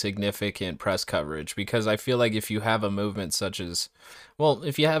get, like, significant press coverage, because I feel like if you have a movement such as, well,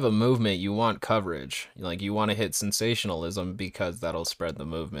 if you have a movement, you want coverage. Like, you want to hit sensationalism because that'll spread the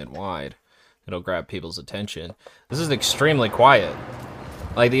movement wide. It'll grab people's attention. This is extremely quiet.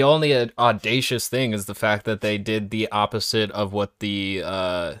 Like, the only audacious thing is the fact that they did the opposite of what the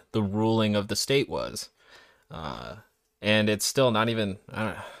ruling of the state was. And it's still not even, I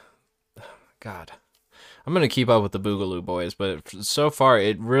don't know. God, I'm gonna keep up with the Boogaloo Boys, but so far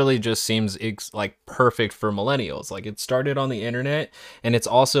it really just seems like perfect for millennials. Like, it started on the internet, and it's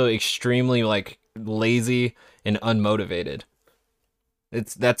also extremely, like, lazy and unmotivated.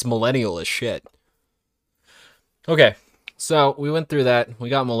 That's millennial as shit. Okay, so we went through that. We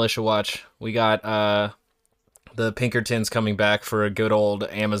got Militia Watch. We got the Pinkertons coming back for a good old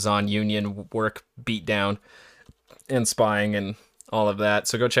Amazon union work beatdown and spying and all of that.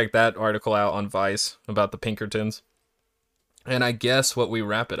 So go check that article out on Vice about the Pinkertons. And I guess what we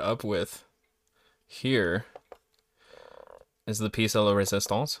wrap it up with here is the piece à la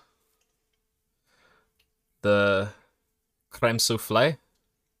résistance. The crème soufflée.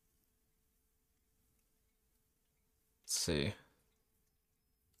 Let's see.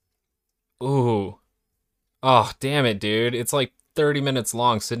 Ooh. Oh, damn it, dude. It's like 30 minutes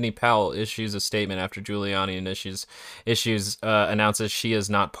long. Sidney Powell issues a statement after Giuliani announces she is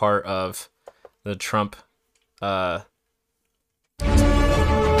not part of the Trump a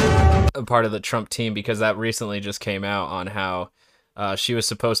part of the Trump team, because that recently just came out on how she was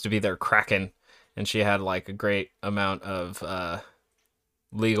supposed to be their Kraken, and she had, like, a great amount of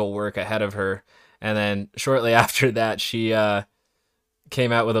legal work ahead of her. And then shortly after that, she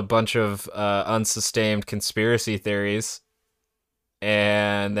came out with a bunch of unsustained conspiracy theories.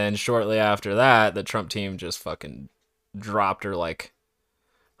 And then shortly after that, the Trump team just fucking dropped her like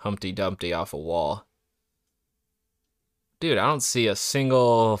Humpty Dumpty off a wall. Dude, I don't see a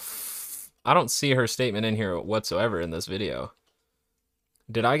single... I don't see her statement in here whatsoever in this video.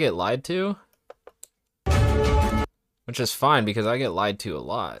 Did I get lied to? Which is fine, because I get lied to a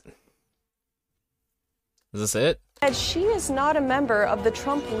lot. Is this it? Said she is not a member of the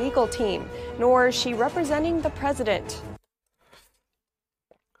Trump legal team, nor is she representing the president.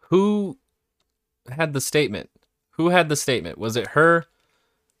 Who had the statement? Who had the statement? Was it her?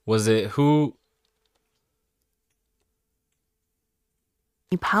 Was it who?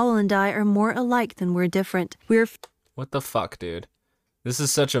 Powell and I are more alike than we're different. What the fuck, dude? This is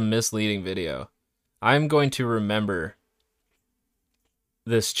such a misleading video. I'm going to remember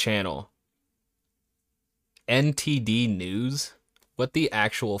this channel. NTD News? What the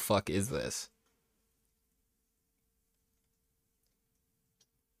actual fuck is this?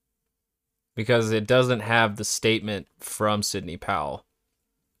 Because it doesn't have the statement from Sidney Powell.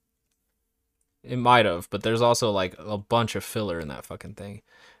 It might have, but there's also like a bunch of filler in that fucking thing.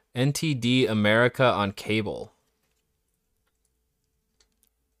 NTD America on cable.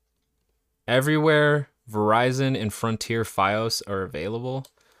 Everywhere Verizon and Frontier Fios are available.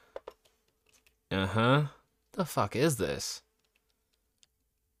 Uh-huh. The fuck is this?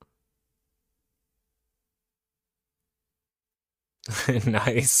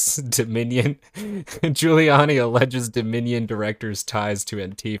 Nice. Dominion. Giuliani alleges Dominion director's ties to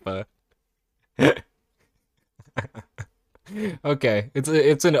Antifa. Okay,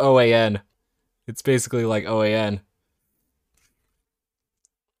 it's an OAN. It's basically like OAN.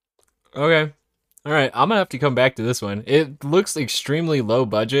 Okay. All right, I'm gonna have to come back to this one. It looks extremely low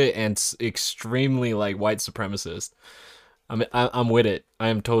budget and extremely like white supremacist. I'm with it. I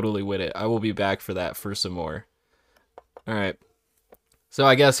am totally with it. I will be back for that for some more. All right. So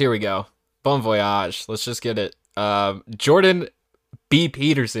I guess here we go. Bon voyage. Let's just get it. Jordan B.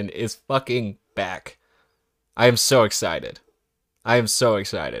 Peterson is fucking back. I am so excited.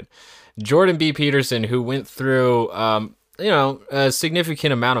 Jordan B. Peterson, who went through, a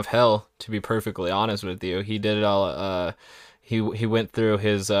significant amount of hell, to be perfectly honest with you. He did it all. He went through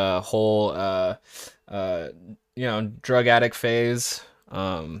his whole, drug addict phase.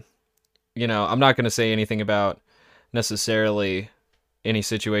 I'm not going to say anything about necessarily any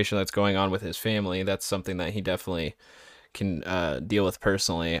situation that's going on with his family. That's something that he definitely can deal with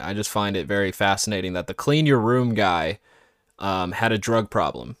personally. I just find it very fascinating that the clean your room guy had a drug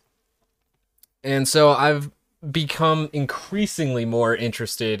problem. And so I've become increasingly more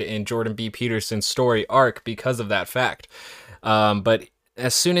interested in Jordan B. Peterson's story arc because of that fact. But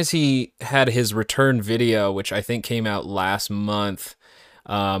as soon as he had his return video, which I think came out last month,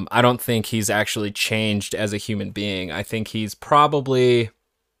 I don't think he's actually changed as a human being. I think he's probably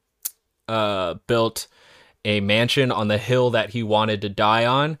built a mansion on the hill that he wanted to die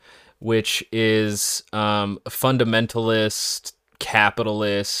on, which is fundamentalist,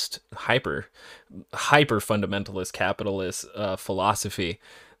 capitalist, hyper fundamentalist capitalist philosophy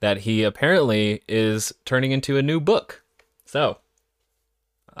that he apparently is turning into a new book. So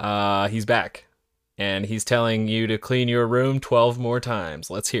he's back. And he's telling you to clean your room 12 more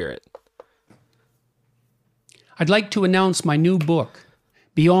times. Let's hear it. I'd like to announce my new book,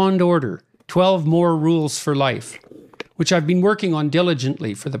 Beyond Order, 12 More Rules for Life, which I've been working on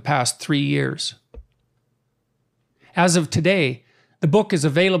diligently for the past 3 years. As of today, the book is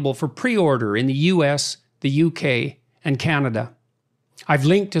available for pre-order in the US, the UK, and Canada. I've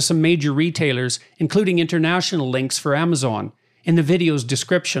linked to some major retailers, including international links for Amazon, in the video's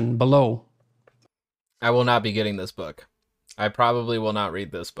description below. I will not be getting this book. I probably will not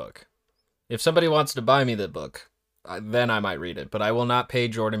read this book. If somebody wants to buy me the book, then I might read it. But I will not pay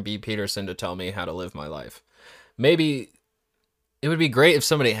Jordan B. Peterson to tell me how to live my life. Maybe it would be great if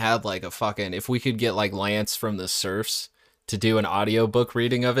somebody had like if we could get like Lance from the Surfs to do an audiobook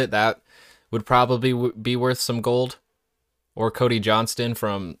reading of it. That would probably be worth some gold. Or Cody Johnston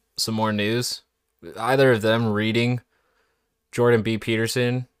from Some More News. Either of them reading Jordan B.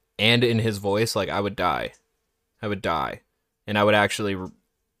 Peterson and in his voice, like, I would die. And I would actually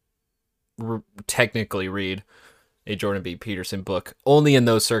technically read a Jordan B. Peterson book only in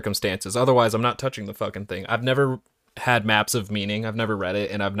those circumstances. Otherwise, I'm not touching the fucking thing. I've never had Maps of Meaning. I've never read it,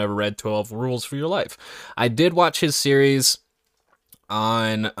 and I've never read 12 Rules for Your Life. I did watch his series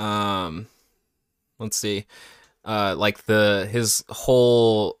on, his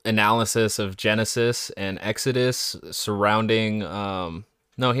whole analysis of Genesis and Exodus surrounding,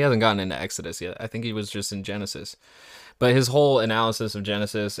 no, he hasn't gotten into Exodus yet. I think he was just in Genesis. But his whole analysis of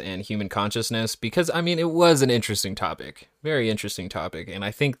Genesis and human consciousness, because, it was an interesting topic. Very interesting topic. And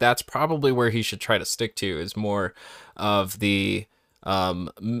I think that's probably where he should try to stick to, is more of the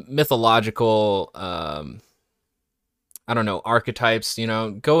mythological, archetypes,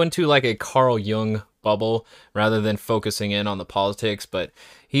 go into like a Carl Jung bubble rather than focusing in on the politics. But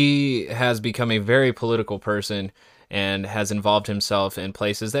he has become a very political person and has involved himself in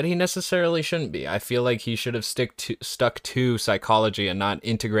places that he necessarily shouldn't be. I feel like he should have stuck to psychology and not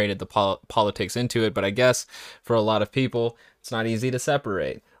integrated the politics into it. But I guess for a lot of people, it's not easy to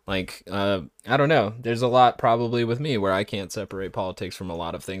separate. Like, I don't know. There's a lot probably with me where I can't separate politics from a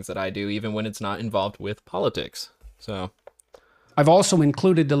lot of things that I do, even when it's not involved with politics. So I've also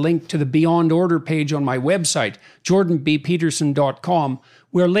included the link to the Beyond Order page on my website, jordanbpeterson.com,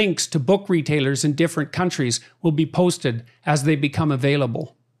 where links to book retailers in different countries will be posted as they become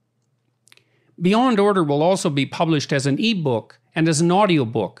available. Beyond Order will also be published as an ebook and as an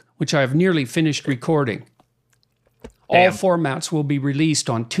audiobook, which I have nearly finished recording. All formats will be released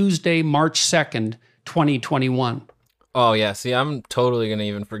on Tuesday, March 2nd, 2021. Oh, yeah. See, I'm totally going to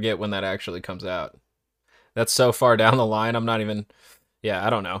even forget when that actually comes out. That's so far down the line. I'm not even, I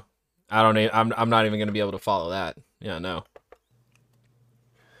don't know. I'm not even going to be able to follow that. Yeah, no.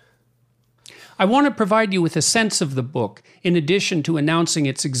 I want to provide you with a sense of the book in addition to announcing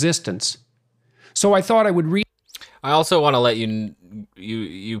its existence. So I thought I would read. I also want to let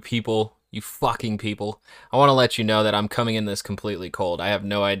you people, you fucking people, I want to let you know that I'm coming in this completely cold. I have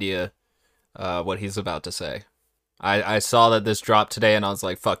no idea what he's about to say. I saw that this dropped today and I was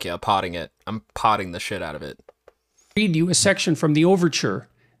like, fuck yeah, potting it. I'm potting the shit out of it. Read you a section from the overture,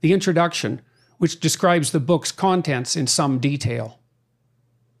 the introduction, which describes the book's contents in some detail.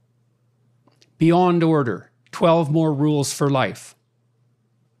 Beyond Order, 12 More Rules for Life.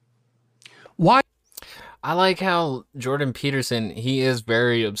 Why? I like how Jordan Peterson, he is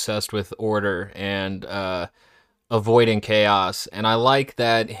very obsessed with order and avoiding chaos. And I like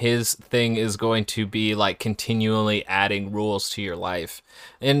that his thing is going to be like continually adding rules to your life.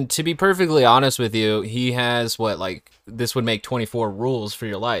 And to be perfectly honest with you, he has this would make 24 rules for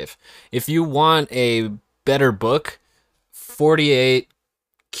your life. If you want a better book, 48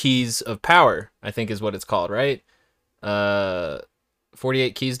 Keys of Power, I think is what it's called, right?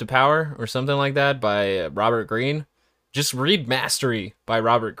 48 Keys to Power or something like that by Robert Greene. Just read Mastery by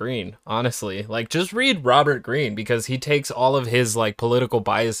Robert Greene, honestly. Just read Robert Greene, because he takes all of his political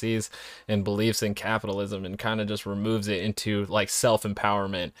biases and beliefs in capitalism and kind of just removes it into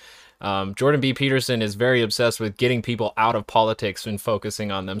self-empowerment. Jordan B. Peterson is very obsessed with getting people out of politics and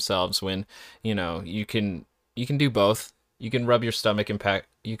focusing on themselves, when, you can do both. You can rub your stomach and pat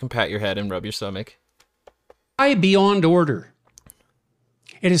your head and rub your stomach. Why Beyond Order?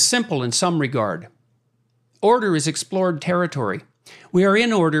 It is simple in some regard. Order is explored territory. We are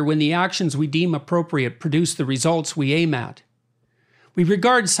in order when the actions we deem appropriate produce the results we aim at. We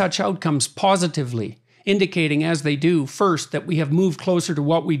regard such outcomes positively, indicating as they do, first, that we have moved closer to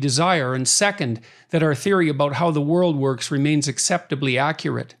what we desire, and second, that our theory about how the world works remains acceptably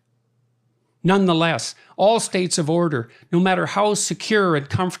accurate. Nonetheless, all states of order, no matter how secure and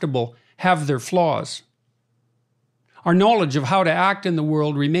comfortable, have their flaws. Our knowledge of how to act in the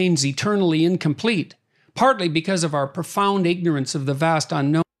world remains eternally incomplete, partly because of our profound ignorance of the vast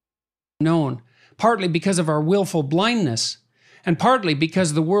unknown, partly because of our willful blindness, and partly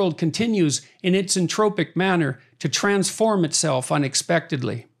because the world continues in its entropic manner to transform itself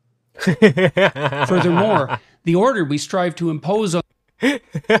unexpectedly. Furthermore, the order we strive to impose on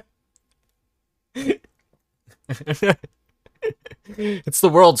it's the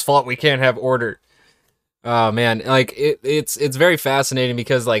world's fault we can't have order. Oh man, it's very fascinating,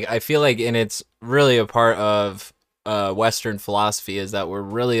 because I feel and it's really a part of Western philosophy, is that we're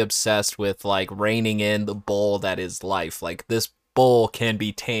really obsessed with reining in the bull that is life. This bull can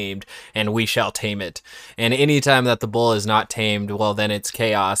be tamed, and we shall tame it. And anytime that the bull is not tamed, well, then it's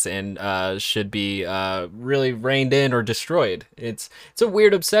chaos and should be really reined in or destroyed. It's a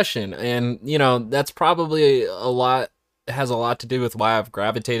weird obsession, and that's probably has a lot to do with why I've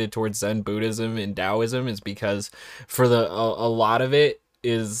gravitated towards Zen Buddhism and Taoism, is because for a lot of it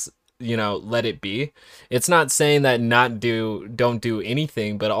is, let it be. It's not saying that don't do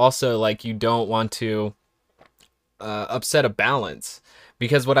anything, but also you don't want to upset a balance.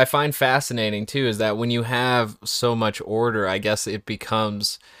 Because what I find fascinating too is that when you have so much order, I guess it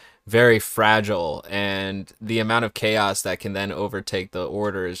becomes very fragile, and the amount of chaos that can then overtake the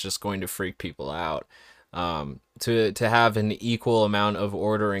order is just going to freak people out. To have an equal amount of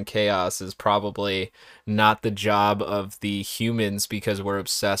order and chaos is probably not the job of the humans, because we're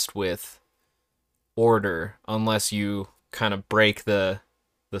obsessed with order, unless you kind of break the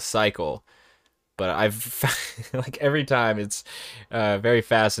cycle. But I've every time it's very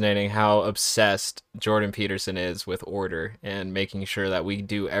fascinating how obsessed Jordan Peterson is with order and making sure that we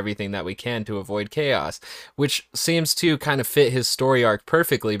do everything that we can to avoid chaos, which seems to kind of fit his story arc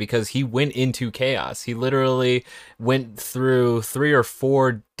perfectly, because he went into chaos. He literally went through 3 or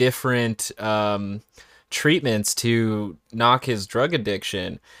 4 different treatments to knock his drug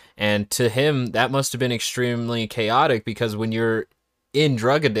addiction. And to him, that must have been extremely chaotic, because when you're in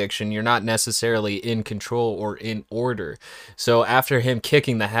drug addiction, you're not necessarily in control or in order. So after him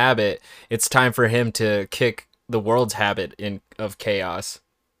kicking the habit, it's time for him to kick the world's habit of chaos.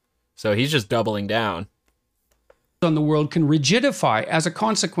 So he's just doubling down. On the world can rigidify as a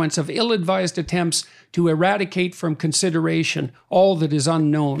consequence of ill-advised attempts to eradicate from consideration all that is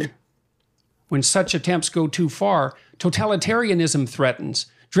unknown. When such attempts go too far, totalitarianism threatens,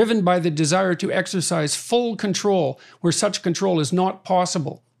 driven by the desire to exercise full control where such control is not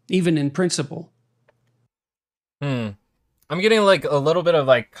possible, even in principle. I'm getting a little bit of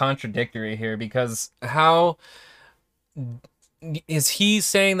contradictory here, because how is he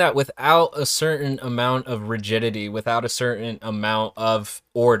saying that without a certain amount of rigidity, without a certain amount of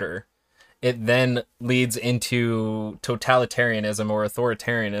order, it then leads into totalitarianism or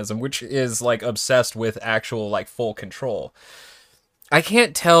authoritarianism, which is obsessed with actual full control? I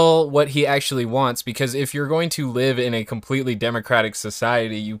can't tell what he actually wants, because if you're going to live in a completely democratic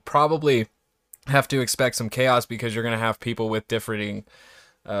society, you probably have to expect some chaos, because you're going to have people with differing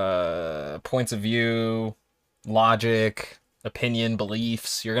points of view, logic, opinion,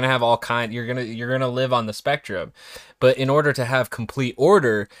 beliefs. You're going to have all kind. You're going to live on the spectrum. But in order to have complete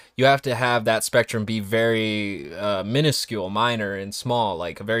order, you have to have that spectrum be very minuscule, minor, and small,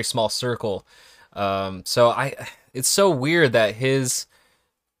 like a very small circle It's so weird that his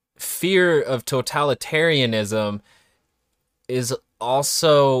fear of totalitarianism is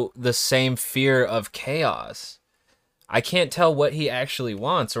also the same fear of chaos. I can't tell what he actually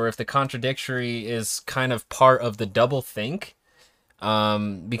wants, or if the contradictory is kind of part of the double think.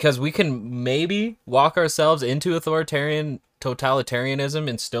 Because we can maybe walk ourselves into totalitarianism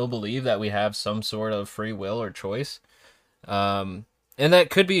and still believe that we have some sort of free will or choice. And that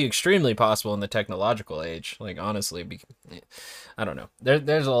could be extremely possible in the technological age. Like, honestly, I don't know.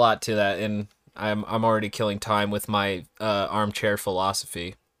 There's a lot to that, and I'm already killing time with my armchair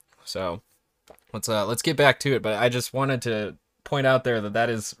philosophy. So let's get back to it. But I just wanted to point out there that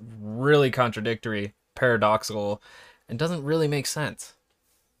is really contradictory, paradoxical, and doesn't really make sense.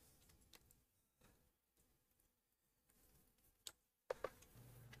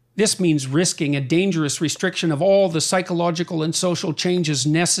 This means risking a dangerous restriction of all the psychological and social changes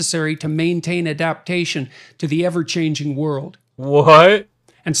necessary to maintain adaptation to the ever-changing world. What?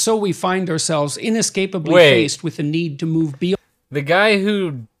 And so we find ourselves inescapably faced with the need to move beyond. The guy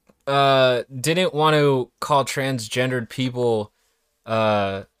who didn't want to call transgendered people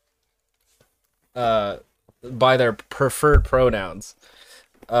by their preferred pronouns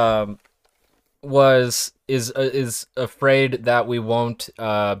is afraid that we won't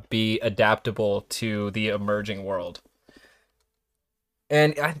be adaptable to the emerging world.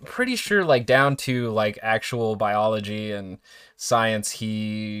 And I'm pretty sure, like, down to like actual biology and science,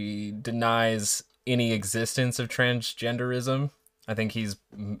 he denies any existence of transgenderism. I think he's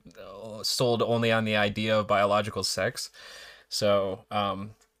sold only on the idea of biological sex. So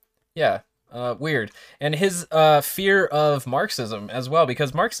yeah. Weird. And his fear of Marxism as well,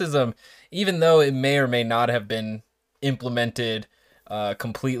 because Marxism, even though it may or may not have been implemented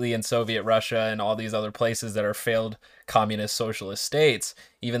completely in Soviet Russia and all these other places that are failed communist socialist states,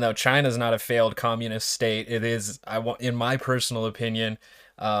 even though China's not a failed communist state, it is, in my personal opinion,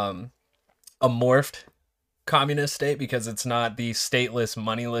 a morphed communist state, because it's not the stateless,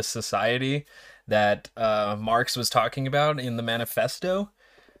 moneyless society that Marx was talking about in the manifesto.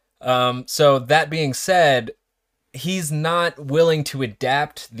 So that being said, he's not willing to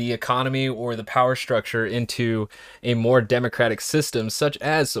adapt the economy or the power structure into a more democratic system such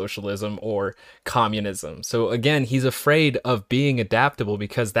as socialism or communism. So again, he's afraid of being adaptable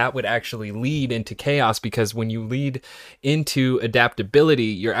because that would actually lead into chaos, because when you lead into adaptability,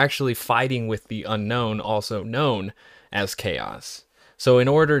 you're actually fighting with the unknown, also known as chaos. So in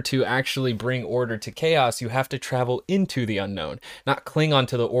order to actually bring order to chaos, you have to travel into the unknown, not cling on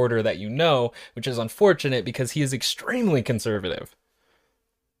to the order that you know, which is unfortunate because he is extremely conservative.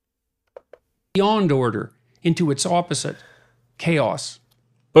 Beyond order, into its opposite, chaos.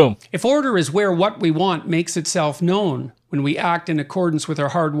 Boom. If order is where what we want makes itself known when we act in accordance with our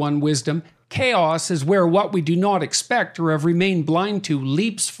hard-won wisdom, chaos is where what we do not expect or have remained blind to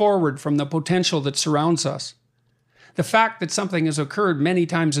leaps forward from the potential that surrounds us. The fact that something has occurred many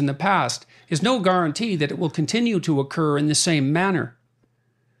times in the past is no guarantee that it will continue to occur in the same manner.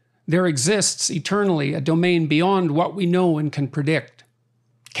 There exists eternally a domain beyond what we know and can predict.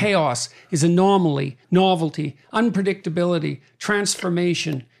 Chaos is anomaly, novelty, unpredictability,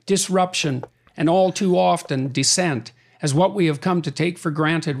 transformation, disruption, and all too often dissent, as what we have come to take for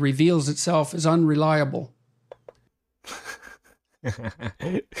granted reveals itself as unreliable.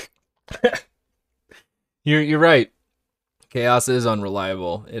 You're right. Chaos is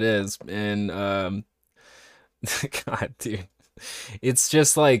unreliable. It is. And God, dude. It's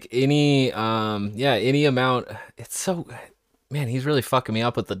just like any amount. It's so, man, he's really fucking me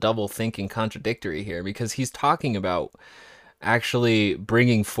up with the double thinking contradictory here, because he's talking about actually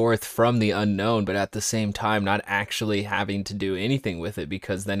bringing forth from the unknown, but at the same time not actually having to do anything with it,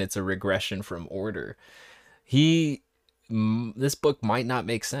 because then it's a regression from order. This book might not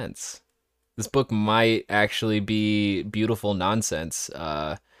make sense. This book might actually be beautiful nonsense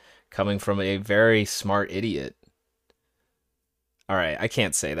coming from a very smart idiot. All right, I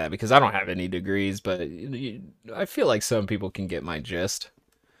can't say that because I don't have any degrees, but I feel like some people can get my gist.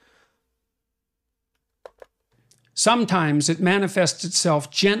 Sometimes it manifests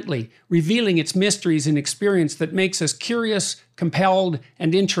itself gently, revealing its mysteries in experience that makes us curious, compelled,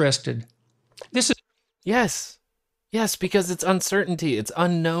 and interested. This is... Yes, because it's uncertainty, it's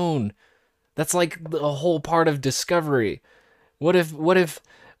unknown. That's like the whole part of discovery. What if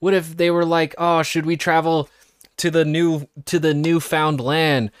they were like, oh, should we travel to the newfound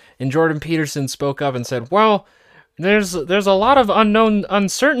land? And Jordan Peterson spoke up and said, well, there's a lot of unknown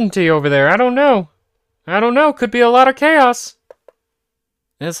uncertainty over there. I don't know. Could be a lot of chaos.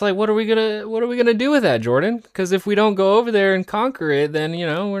 And it's like, what are we gonna do with that, Jordan? Because if we don't go over there and conquer it, then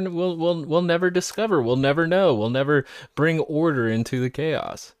we'll never discover, we'll never know, we'll never bring order into the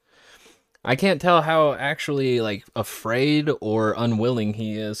chaos. I can't tell how actually like afraid or unwilling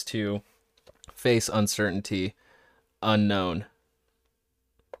he is to face uncertainty, unknown.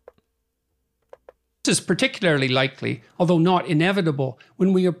 This is particularly likely, although not inevitable,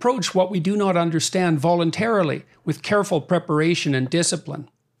 when we approach what we do not understand voluntarily with careful preparation and discipline.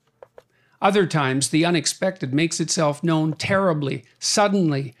 Other times, the unexpected makes itself known terribly,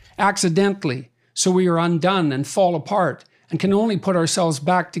 suddenly, accidentally, so we are undone and fall apart and can only put ourselves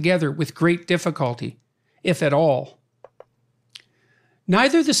back together with great difficulty, if at all.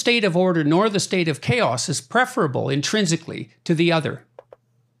 Neither the state of order nor the state of chaos is preferable intrinsically to the other.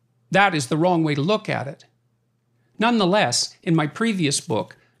 That is the wrong way to look at it. Nonetheless, in my previous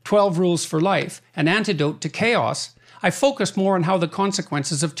book, 12 Rules for Life, An Antidote to Chaos, I focused more on how the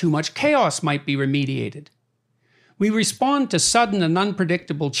consequences of too much chaos might be remediated. We respond to sudden and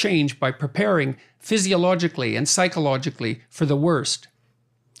unpredictable change by preparing physiologically and psychologically for the worst.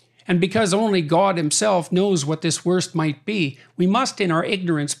 And because only God Himself knows what this worst might be, we must in our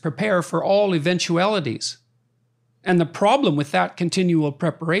ignorance prepare for all eventualities. And the problem with that continual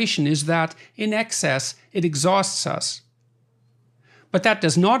preparation is that, in excess, it exhausts us. But that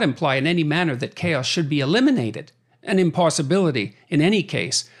does not imply in any manner that chaos should be eliminated, an impossibility in any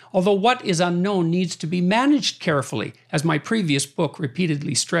case, although what is unknown needs to be managed carefully, as my previous book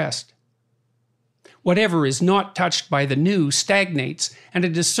repeatedly stressed. Whatever is not touched by the new stagnates, and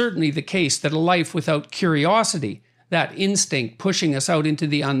it is certainly the case that a life without curiosity, that instinct pushing us out into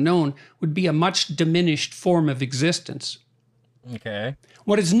the unknown, would be a much diminished form of existence. Okay.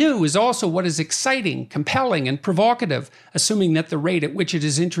 What is new is also what is exciting, compelling, and provocative, assuming that the rate at which it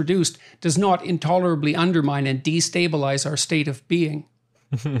is introduced does not intolerably undermine and destabilize our state of being.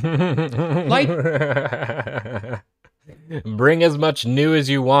 Bring as much new as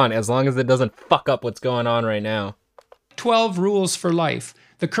you want, as long as it doesn't fuck up what's going on right now. 12 Rules for Life.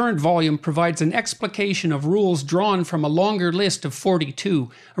 The current volume provides an explication of rules drawn from a longer list of 42,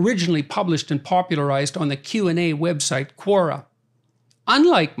 originally published and popularized on the Q&A website Quora.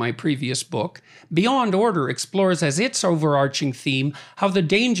 Unlike my previous book, Beyond Order explores as its overarching theme how the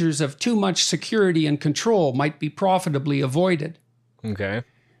dangers of too much security and control might be profitably avoided. Okay.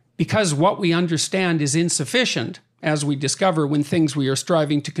 Because what we understand is insufficient, as we discover when things we are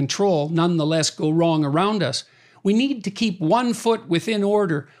striving to control nonetheless go wrong around us, we need to keep one foot within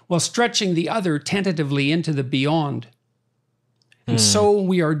order while stretching the other tentatively into the beyond. And so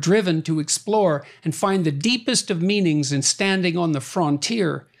we are driven to explore and find the deepest of meanings in standing on the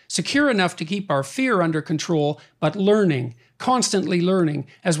frontier, secure enough to keep our fear under control, but learning, constantly learning,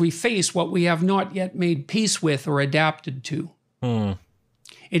 as we face what we have not yet made peace with or adapted to.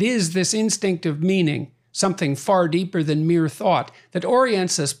 It is this instinct of meaning, something far deeper than mere thought, that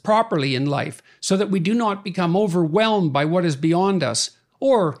orients us properly in life so that we do not become overwhelmed by what is beyond us,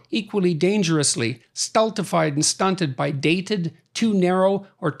 or, equally dangerously, stultified and stunted by dated, too narrow,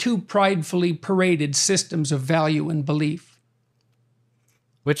 or too pridefully paraded systems of value and belief.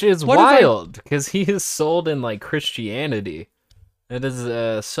 Which is wild, because he is sold in like Christianity. It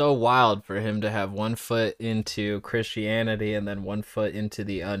is so wild for him to have one foot into Christianity and then one foot into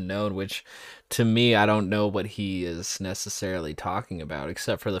the unknown, which to me, I don't know what he is necessarily talking about,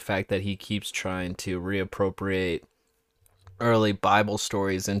 except for the fact that he keeps trying to reappropriate early Bible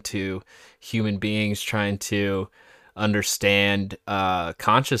stories into human beings trying to understand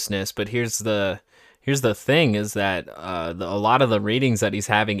consciousness. But here's the thing, is that a lot of the readings that he's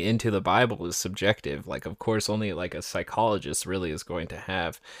having into the Bible is subjective. Like, of course, only like a psychologist really is going to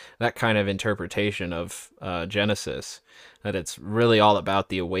have that kind of interpretation of Genesis, that it's really all about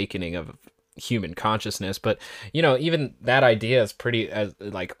the awakening of human consciousness. But even that idea is pretty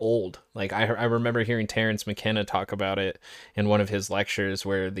like old. Like I remember hearing Terence McKenna talk about it in one of his lectures,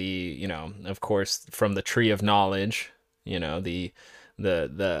 where the of course, from the tree of knowledge, the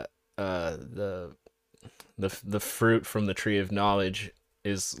fruit from the tree of knowledge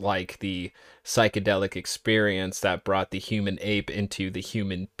is like the psychedelic experience that brought the human ape into the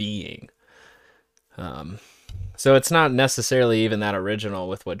human being. So it's not necessarily even that original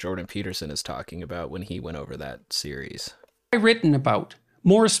with what Jordan Peterson is talking about when he went over that series. Written about,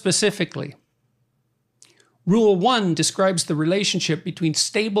 more specifically. Rule 1 describes the relationship between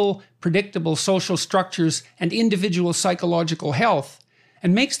stable, predictable social structures and individual psychological health,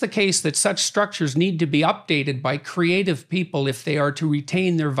 and makes the case that such structures need to be updated by creative people if they are to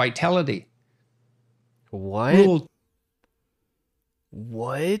retain their vitality. What?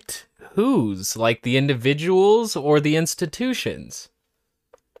 What? Whose? Like the individuals or the institutions?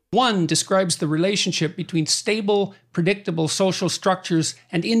 1 describes the relationship between stable, predictable social structures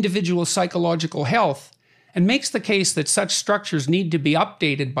and individual psychological health, and makes the case that such structures need to be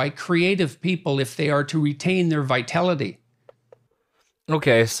updated by creative people if they are to retain their vitality.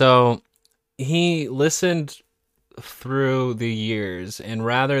 Okay, so he listened through the years, and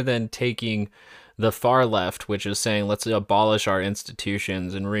rather than taking the far left, which is saying let's abolish our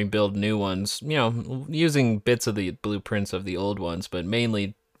institutions and rebuild new ones, using bits of the blueprints of the old ones, but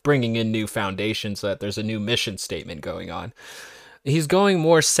mainly bringing in new foundations so that there's a new mission statement going on. He's going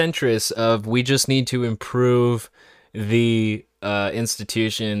more centrist of we just need to improve the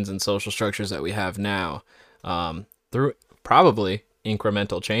institutions and social structures that we have now through probably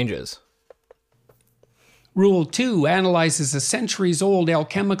incremental changes. Rule 2 analyzes a centuries-old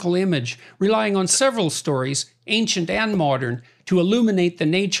alchemical image, relying on several stories, ancient and modern, to illuminate the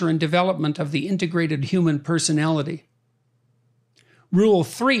nature and development of the integrated human personality. Rule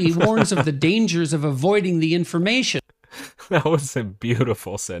 3 warns of the dangers of avoiding the information. That was a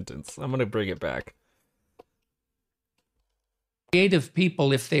beautiful sentence. I'm going to bring it back. Creative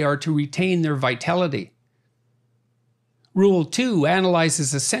people if they are to retain their vitality. Rule 2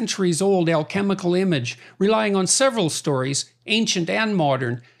 analyzes a centuries-old alchemical image, relying on several stories, ancient and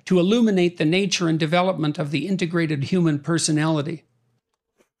modern, to illuminate the nature and development of the integrated human personality.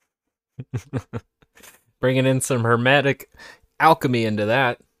 Bringing in some hermetic alchemy into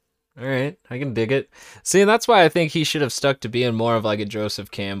that. All right, I can dig it. See, that's why I think he should have stuck to being more of like a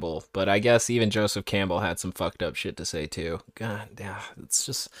Joseph Campbell. But I guess even Joseph Campbell had some fucked up shit to say too. God, yeah, it's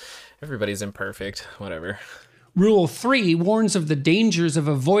just everybody's imperfect. Whatever. Rule 3 warns of the dangers of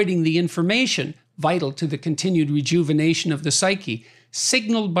avoiding the information, vital to the continued rejuvenation of the psyche,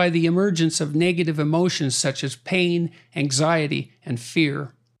 signaled by the emergence of negative emotions such as pain, anxiety, and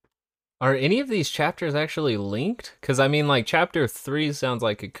fear. Are any of these chapters actually linked? Because, I mean, like, chapter 3 sounds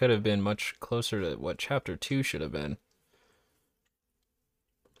like it could have been much closer to what chapter 2 should have been.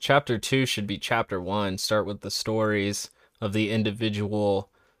 Chapter 2 should be chapter 1, start with the stories of the individual,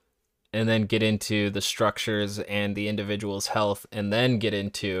 and then get into the structures and the individual's health, and then get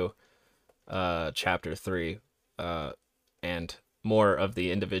into chapter 3, and more of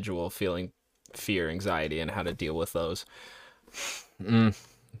the individual feeling fear, anxiety, and how to deal with those.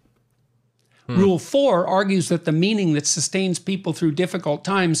 Rule 4 argues that the meaning that sustains people through difficult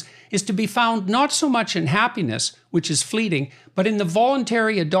times is to be found not so much in happiness, which is fleeting, but in the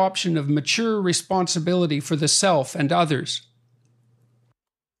voluntary adoption of mature responsibility for the self and others.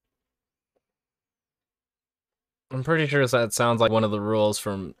 I'm pretty sure that sounds like one of the rules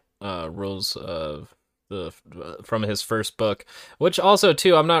from from his first book, which also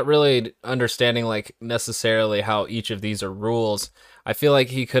too I'm not really understanding like necessarily how each of these are rules. I feel like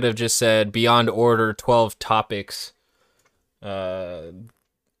he could have just said Beyond Order 12 topics that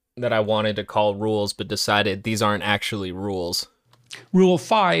I wanted to call rules, but decided these aren't actually rules. Rule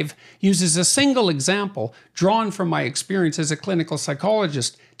 5 uses a single example drawn from my experience as a clinical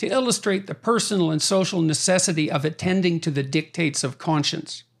psychologist to illustrate the personal and social necessity of attending to the dictates of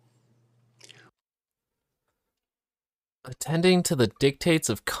conscience. Attending to the dictates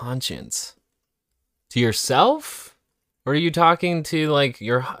of conscience. To yourself? Or are you talking to like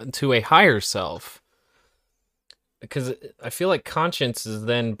to a higher self? Because I feel like conscience is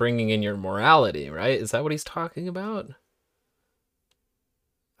then bringing in your morality, right? Is that what he's talking about?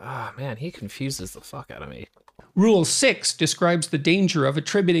 Ah, man, he confuses the fuck out of me. Rule 6 describes the danger of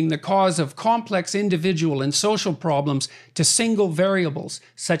attributing the cause of complex individual and social problems to single variables,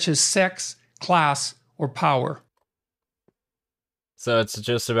 such as sex, class, or power. So it's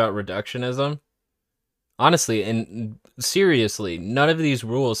just about reductionism? Honestly, and seriously, none of these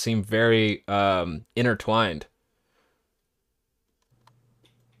rules seem very intertwined.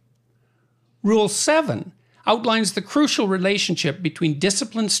 Rule 7 outlines the crucial relationship between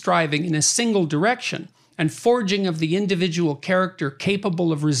disciplined striving in a single direction and forging of the individual character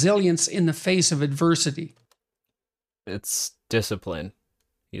capable of resilience in the face of adversity. It's discipline.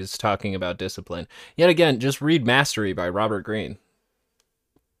 He's talking about discipline. Yet again, just read Mastery by Robert Greene.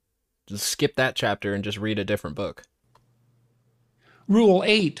 Just skip that chapter and just read a different book. Rule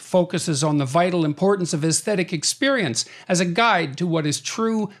 8 focuses on the vital importance of aesthetic experience as a guide to what is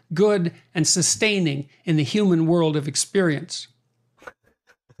true, good, and sustaining in the human world of experience.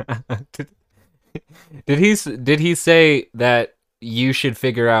 Did he say that you should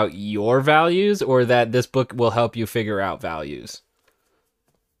figure out your values, or that this book will help you figure out values?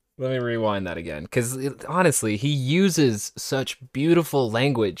 Let me rewind that again, because honestly, he uses such beautiful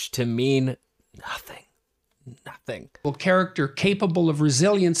language to mean nothing. Nothing. Character capable of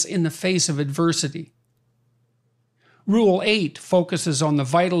resilience in the face of adversity. Rule 8 focuses on the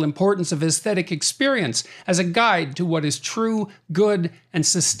vital importance of aesthetic experience as a guide to what is true, good, and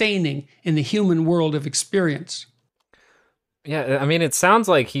sustaining in the human world of experience. Yeah, I mean, it sounds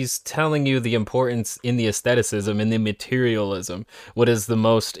like he's telling you the importance in the aestheticism, in the materialism, what is the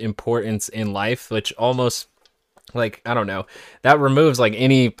most importance in life, which almost, like, I don't know, that removes, like,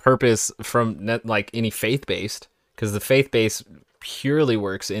 any purpose from, like, any faith-based, because the faith-based purely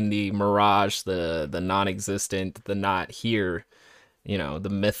works in the mirage, the non-existent, the not here, you know, the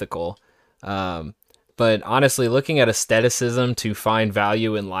mythical. But honestly, looking at aestheticism to find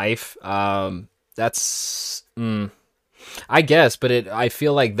value in life, that's... I guess, but I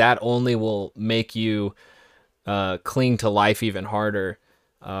feel like that only will make you cling to life even harder,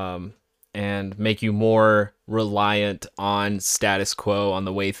 and make you more reliant on status quo, on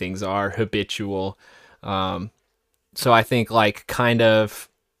the way things are, habitual. So I think, like, kind of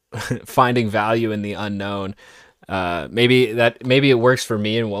finding value in the unknown. Maybe it works for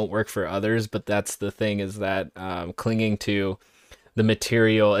me and won't work for others, but that's the thing, is that clinging to the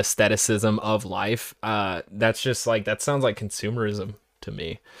material aestheticism of life, that's just like, that sounds like consumerism to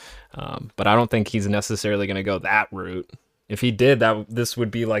me. But I don't think he's necessarily going to go that route. If he did, this would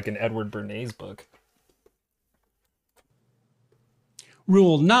be like an Edward Bernays book.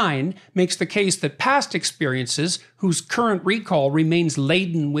 Rule 9 makes the case that past experiences, whose current recall remains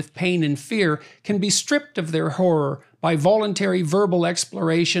laden with pain and fear, can be stripped of their horror by voluntary verbal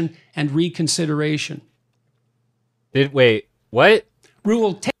exploration and reconsideration. Wait, what?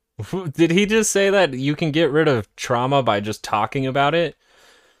 Rule 10. Did he just say that you can get rid of trauma by just talking about it?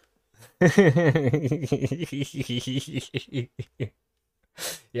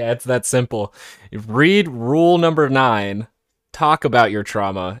 Yeah, it's that simple. Read rule number 9, talk about your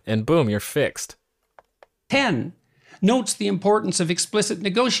trauma, and boom, you're fixed. 10 notes the importance of explicit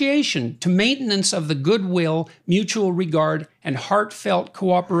negotiation to maintenance of the goodwill, mutual regard, and heartfelt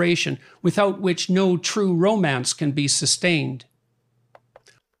cooperation, without which no true romance can be sustained.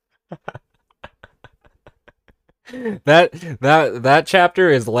 That chapter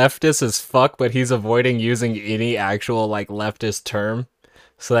is leftist as fuck, but he's avoiding using any actual, like, leftist term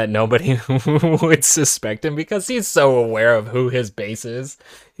so that nobody would suspect him, because he's so aware of who his base is.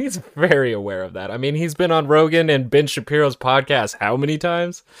 He's very aware of that. I mean, he's been on Rogan and Ben Shapiro's podcast how many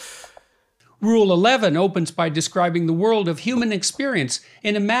times? Rule 11 opens by describing the world of human experience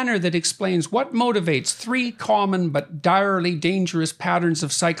in a manner that explains what motivates 3 common but direly dangerous patterns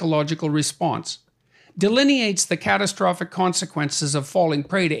of psychological response, delineates the catastrophic consequences of falling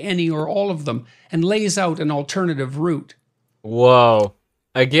prey to any or all of them, and lays out an alternative route. Whoa.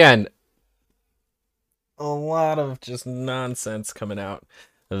 Again, a lot of just nonsense coming out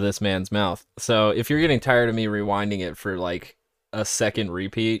of this man's mouth. So if you're getting tired of me rewinding it for like a second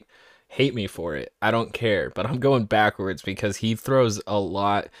repeat, hate me for it. I don't care, but I'm going backwards because he throws a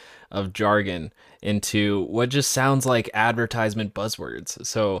lot of jargon into what just sounds like advertisement buzzwords.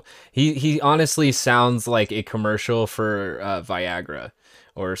 So he honestly sounds like a commercial for Viagra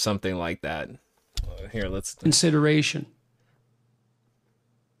or something like that. Here, let's... Consideration.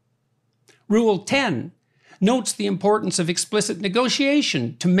 Rule 10 notes the importance of explicit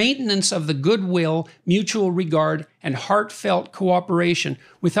negotiation to maintenance of the goodwill, mutual regard, and heartfelt cooperation,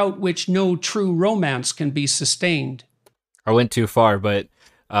 without which no true romance can be sustained. I went too far, but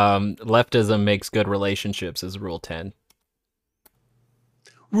leftism makes good relationships is Rule 10.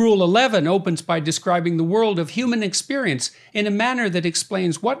 Rule 11 opens by describing the world of human experience in a manner that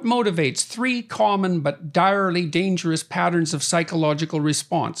explains what motivates 3 common but direly dangerous patterns of psychological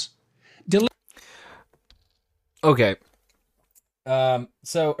response. Okay.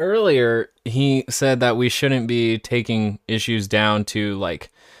 So earlier he said that we shouldn't be taking issues down to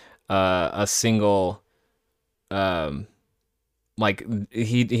like a single like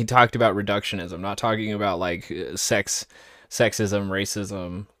he talked about reductionism, not talking about like sexism,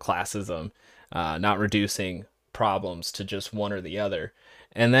 racism, classism, not reducing problems to just one or the other.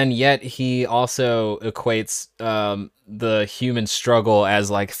 And then yet he also equates the human struggle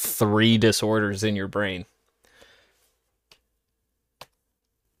as like 3 disorders in your brain.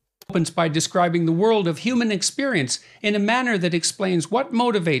 Opens by describing the world of human experience in a manner that explains what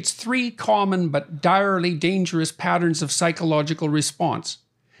motivates 3 common but direly dangerous patterns of psychological response,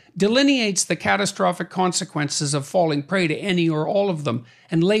 delineates the catastrophic consequences of falling prey to any or all of them,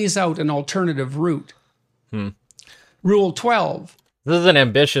 and lays out an alternative route. Rule 12. This is an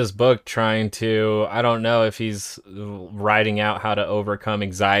ambitious book trying to, I don't know if he's writing out how to overcome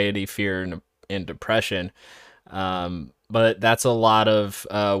anxiety, fear, and depression. But that's a lot of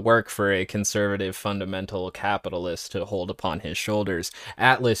work for a conservative fundamental capitalist to hold upon his shoulders.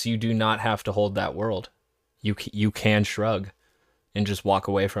 Atlas, you do not have to hold that world. you can shrug and just walk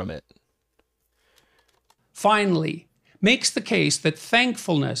away from it. Finally, makes the case that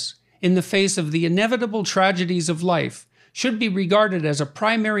thankfulness in the face of the inevitable tragedies of life should be regarded as a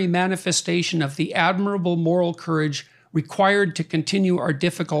primary manifestation of the admirable moral courage required to continue our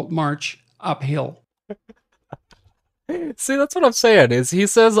difficult march uphill. See, that's what I'm saying, is he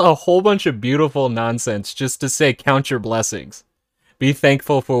says a whole bunch of beautiful nonsense just to say count your blessings. Be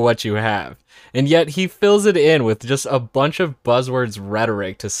thankful for what you have. And yet he fills it in with just a bunch of buzzwords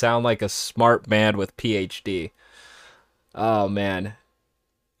rhetoric to sound like a smart man with PhD. Oh, man.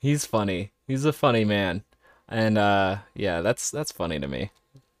 He's funny. He's a funny man. And, yeah, that's funny to me.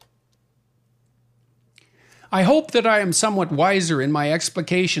 I hope that I am somewhat wiser in my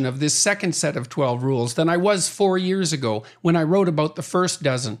explication of this second set of 12 rules than I was 4 years ago when I wrote about the first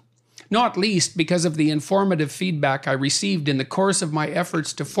dozen, not least because of the informative feedback I received in the course of my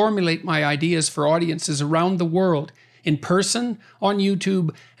efforts to formulate my ideas for audiences around the world, in person, on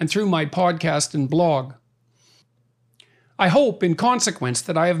YouTube, and through my podcast and blog. I hope, in consequence,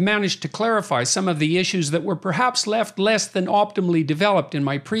 that I have managed to clarify some of the issues that were perhaps left less than optimally developed in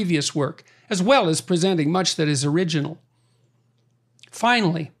my previous work, as well as presenting much that is original.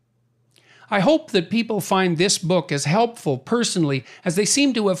 Finally, I hope that people find this book as helpful personally as they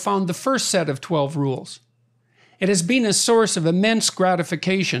seem to have found the first set of 12 rules. It has been a source of immense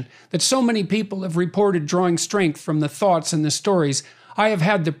gratification that so many people have reported drawing strength from the thoughts and the stories I have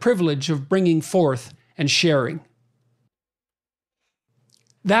had the privilege of bringing forth and sharing.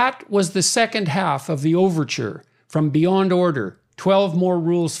 That was the second half of the overture from Beyond Order, 12 More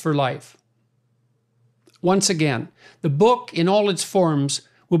Rules for Life. Once again, the book in all its forms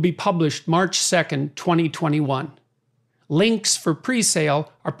will be published March 2nd, 2021. Links for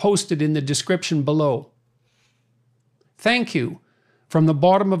pre-sale are posted in the description below. Thank you from the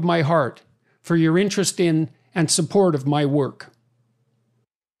bottom of my heart for your interest in and support of my work.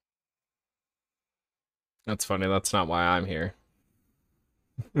 That's funny. That's not why I'm here.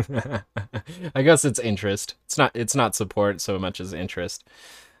 I guess it's interest. It's not support so much as interest.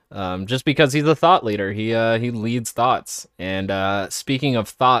 Just because he's a thought leader, he leads thoughts. And speaking of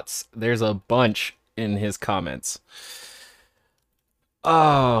thoughts, there's a bunch in his comments.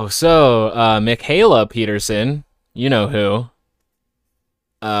 Oh, so Michaela Peterson, you know who,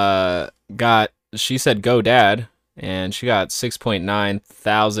 she said go dad, and she got 6.9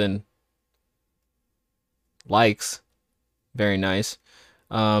 thousand likes. Very nice.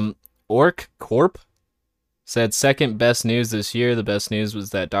 Orc Corp said second best news this year. The best news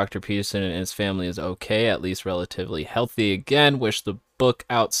was that Dr. Peterson and his family is okay, at least relatively healthy again. Wish the book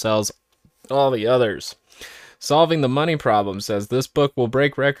outsells all the others. Solving the money problem says this book will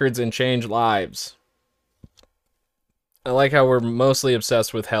break records and change lives. I like how we're mostly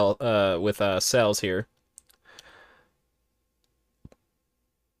obsessed with sales here.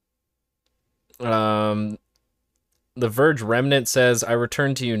 The Verge Remnant says, I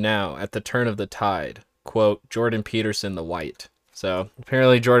return to you now at the turn of the tide. Quote, Jordan Peterson the White. So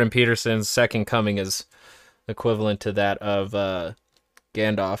apparently Jordan Peterson's second coming is equivalent to that of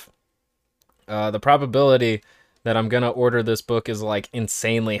Gandalf. The probability that I'm going to order this book is like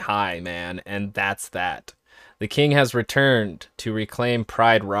insanely high, man. And that's that. The king has returned to reclaim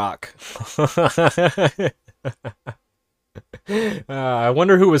Pride Rock. I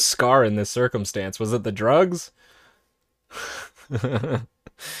wonder who was Scar in this circumstance. Was it the drugs?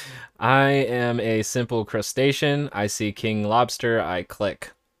 I am a simple crustacean. I see King Lobster. I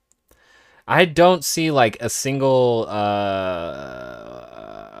click. I don't see like a single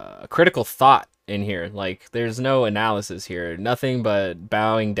critical thought in here. Like there's no analysis here. Nothing but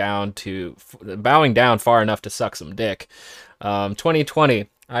bowing down far enough to suck some dick. 2020.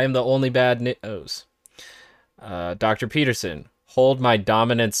 I am the only bad news. Dr. Peterson. Hold my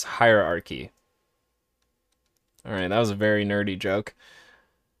dominance hierarchy. Alright, that was a very nerdy joke.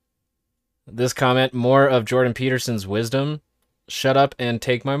 This comment, more of Jordan Peterson's wisdom. Shut up and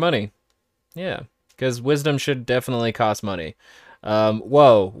take my money. Yeah, because wisdom should definitely cost money.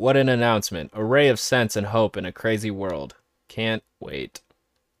 Whoa, what an announcement. A ray of sense and hope in a crazy world. Can't wait.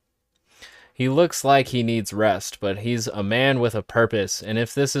 He looks like he needs rest, but he's a man with a purpose, and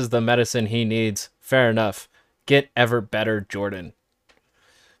if this is the medicine he needs, fair enough. Get ever better, Jordan.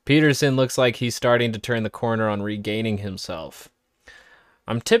 Peterson looks like he's starting to turn the corner on regaining himself.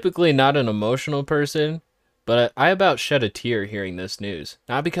 I'm typically not an emotional person, but I about shed a tear hearing this news.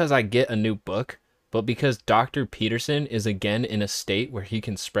 Not because I get a new book, but because Dr. Peterson is again in a state where he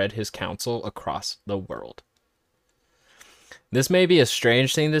can spread his counsel across the world. This may be a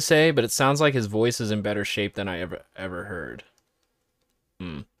strange thing to say, but it sounds like his voice is in better shape than I ever heard.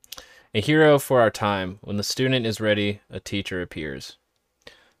 A hero for our time. When the student is ready, a teacher appears.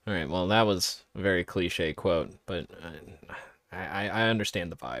 All right, well, that was a very cliche quote, but I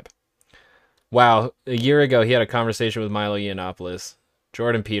understand the vibe. Wow, a year ago he had a conversation with Milo Yiannopoulos.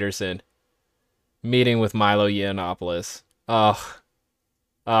 Jordan Peterson. Meeting with Milo Yiannopoulos. Oh,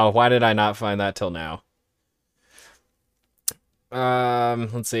 why did I not find that till now?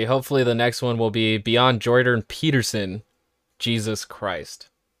 Let's see. Hopefully the next one will be Beyond Jordan Peterson, Jesus Christ.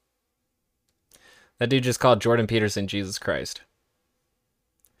 That dude just called Jordan Peterson Jesus Christ.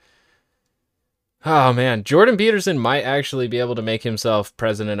 Oh man, Jordan Peterson might actually be able to make himself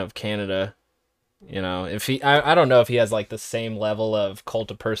president of Canada. You know, if he, I don't know if he has like the same level of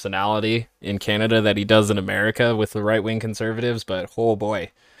cult of personality in Canada that he does in America with the right-wing conservatives, but oh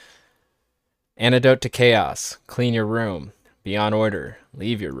boy. Antidote to chaos. Clean your room. Be on order.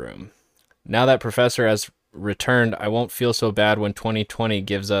 Leave your room. Now that Professor has returned, I won't feel so bad when 2020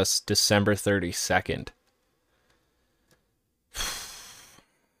 gives us December 32nd.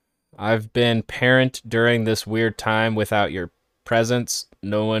 I've been parent during this weird time. Without your presence,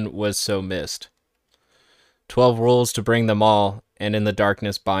 no one was so missed. 12 rules to bring them all, and in the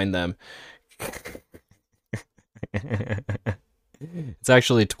darkness bind them. It's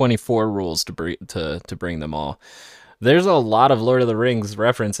actually 24 rules to bring them all. There's a lot of Lord of the Rings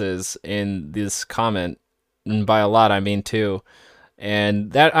references in this comment, and by a lot I mean two.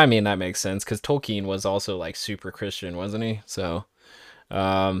 And that, I mean, that makes sense because Tolkien was also like super Christian, wasn't he? So,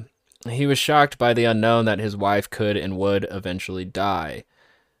 he was shocked by the unknown that his wife could and would eventually die.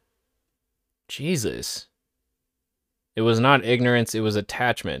 Jesus. It was not ignorance, it was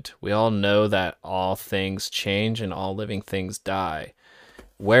attachment. We all know that all things change and all living things die.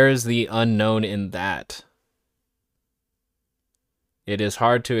 Where is the unknown in that? It is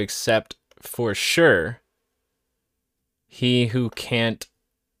hard to accept for sure. He who can't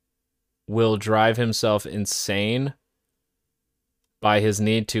will drive himself insane by his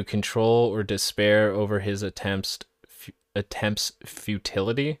need to control or despair over his attempts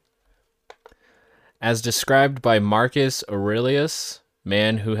futility. As described by Marcus Aurelius,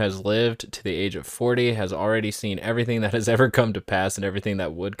 man who has lived to the age of 40 has already seen everything that has ever come to pass and everything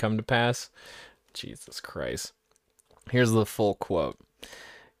that would come to pass. Jesus Christ. Here's the full quote.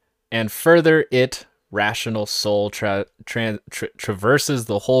 And further, it, rational soul, traverses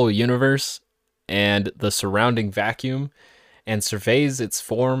the whole universe and the surrounding vacuum and surveys its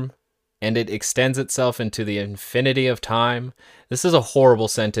form, and it extends itself into the infinity of time. This is a horrible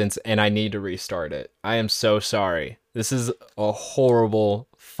sentence, and I need to restart it. I am so sorry. This is a horrible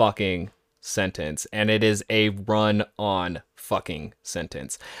fucking sentence, and it is a run-on fucking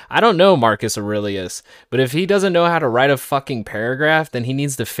sentence. I don't know Marcus Aurelius, but if he doesn't know how to write a fucking paragraph, then he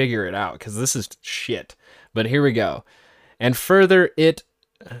needs to figure it out, because this is shit. But here we go. And further, it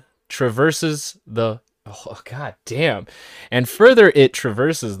traverses the... Oh, god damn. And further, it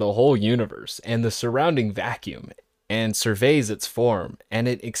traverses the whole universe and the surrounding vacuum and surveys its form, and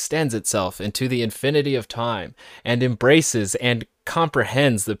it extends itself into the infinity of time and embraces and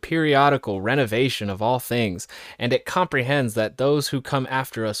comprehends the periodical renovation of all things, and it comprehends that those who come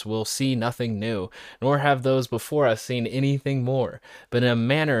after us will see nothing new, nor have those before us seen anything more, but in a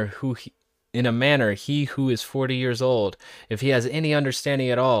manner he who is 40 years old, if he has any understanding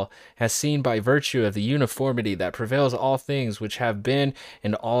at all, has seen by virtue of the uniformity that prevails all things which have been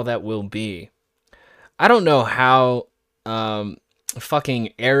and all that will be. I don't know how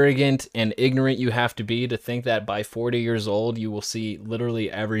fucking arrogant and ignorant you have to be to think that by 40 years old you will see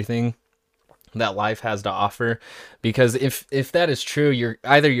literally everything that life has to offer. Because if that is true,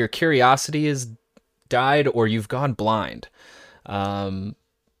 either your curiosity is died or you've gone blind.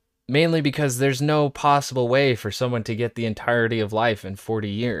 Mainly because there's no possible way for someone to get the entirety of life in 40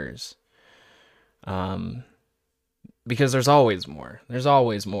 years. Because there's always more. There's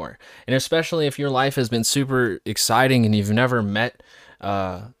always more. And especially if your life has been super exciting and you've never met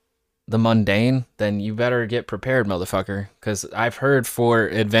the mundane, then you better get prepared, motherfucker. Because I've heard for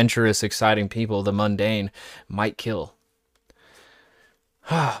adventurous, exciting people, the mundane might kill.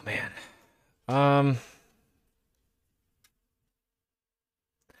 Oh, man.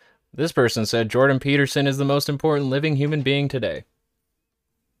 This person said Jordan Peterson is the most important living human being today.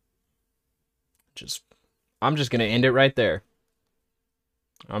 I'm just going to end it right there.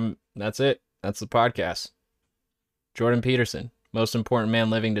 That's it. That's the podcast. Jordan Peterson, most important man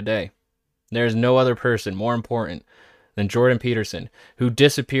living today. There's no other person more important than Jordan Peterson, who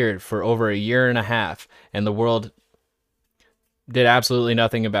disappeared for over a year and a half, and the world did absolutely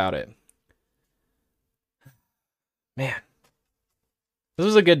nothing about it. Man. This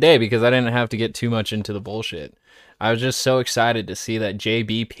was a good day because I didn't have to get too much into the bullshit. I was just so excited to see that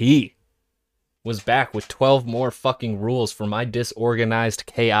JBP was back with 12 more fucking rules for my disorganized,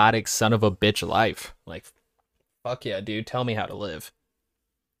 chaotic son of a bitch life. Like, fuck yeah, dude. Tell me how to live.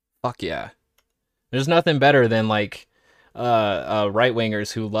 Fuck yeah. There's nothing better than like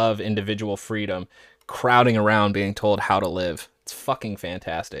right-wingers who love individual freedom crowding around being told how to live. It's fucking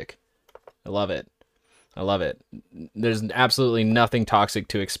fantastic. I love it. I love it. There's absolutely nothing toxic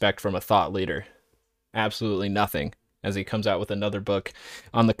to expect from a thought leader. Absolutely nothing. As he comes out with another book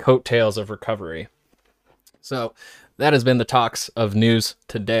on the coattails of recovery. So that has been the talks of news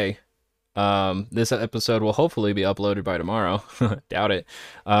today. This episode will hopefully be uploaded by tomorrow. Doubt it.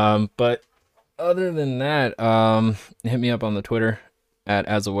 But other than that, hit me up on the Twitter at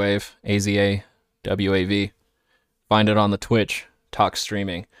Azawave, AZAWAV. Find it on the Twitch, Talks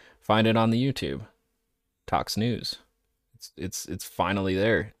Streaming. Find it on the YouTube, Talks News. It's finally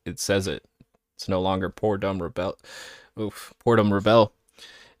there. It says it. It's no longer Poor Dumb Rebel. Poor Dumb Rebel.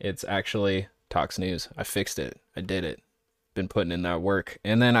 It's actually Talks News. I fixed it. I did it. Been putting in that work.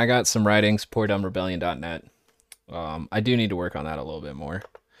 And then I got some writings, poordumbrebellion.net. I do need to work on that a little bit more.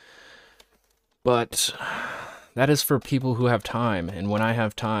 But that is for people who have time. And when I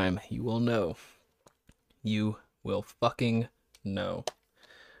have time, you will know. You will fucking know.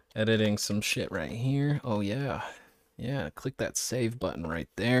 Editing some shit right here. Oh, yeah. Yeah, click that save button right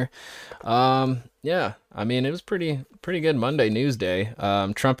there. Yeah, I mean, it was pretty good Monday news day.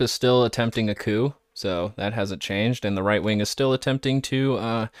 Trump is still attempting a coup, so that hasn't changed, and the right wing is still attempting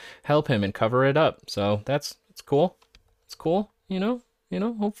to help him and cover it up. So it's cool. It's cool, you know.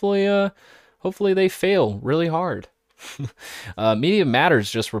 Hopefully they fail really hard. Media Matters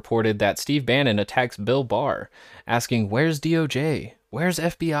just reported that Steve Bannon attacks Bill Barr, asking, "Where's DOJ? Where's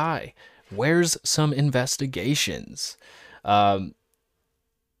FBI? Where's some investigations?"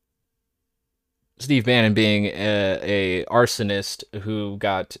 Steve Bannon being a arsonist who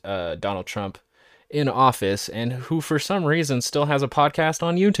got Donald Trump in office and who for some reason still has a podcast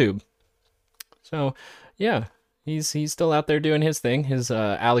on YouTube. So, yeah, he's still out there doing his thing, his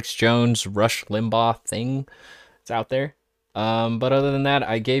Alex Jones, Rush Limbaugh thing. It's out there. But other than that,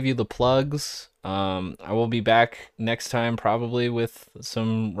 I gave you the plugs. I will be back next time probably with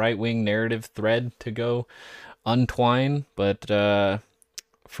some right-wing narrative thread to go untwine. But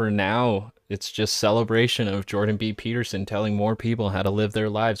for now, it's just celebration of Jordan B. Peterson telling more people how to live their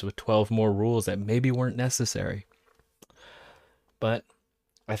lives with 12 more rules that maybe weren't necessary. But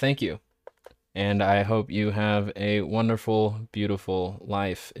I thank you. And I hope you have a wonderful, beautiful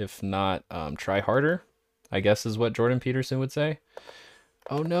life. If not, try harder, I guess is what Jordan Peterson would say.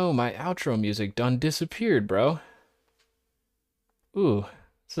 Oh no, my outro music done disappeared, bro. Ooh,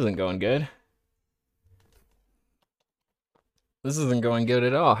 this isn't going good. This isn't going good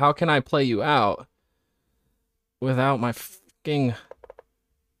at all. How can I play you out without my fucking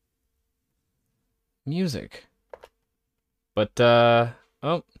music? But,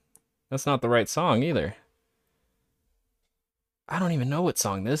 oh, that's not the right song either. I don't even know what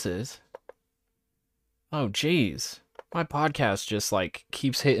song this is. Oh, jeez. My podcast just, like,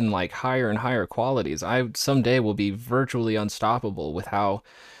 keeps hitting, like, higher and higher qualities. I someday will be virtually unstoppable with how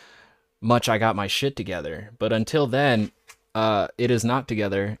much I got my shit together. But until then, it is not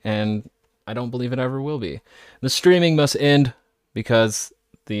together, and I don't believe it ever will be. The streaming must end because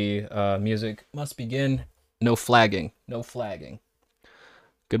the music must begin. No flagging. No flagging.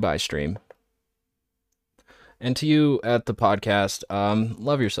 Goodbye, stream. And to you at the podcast,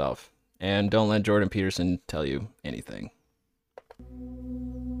 love yourself. And don't let Jordan Peterson tell you anything.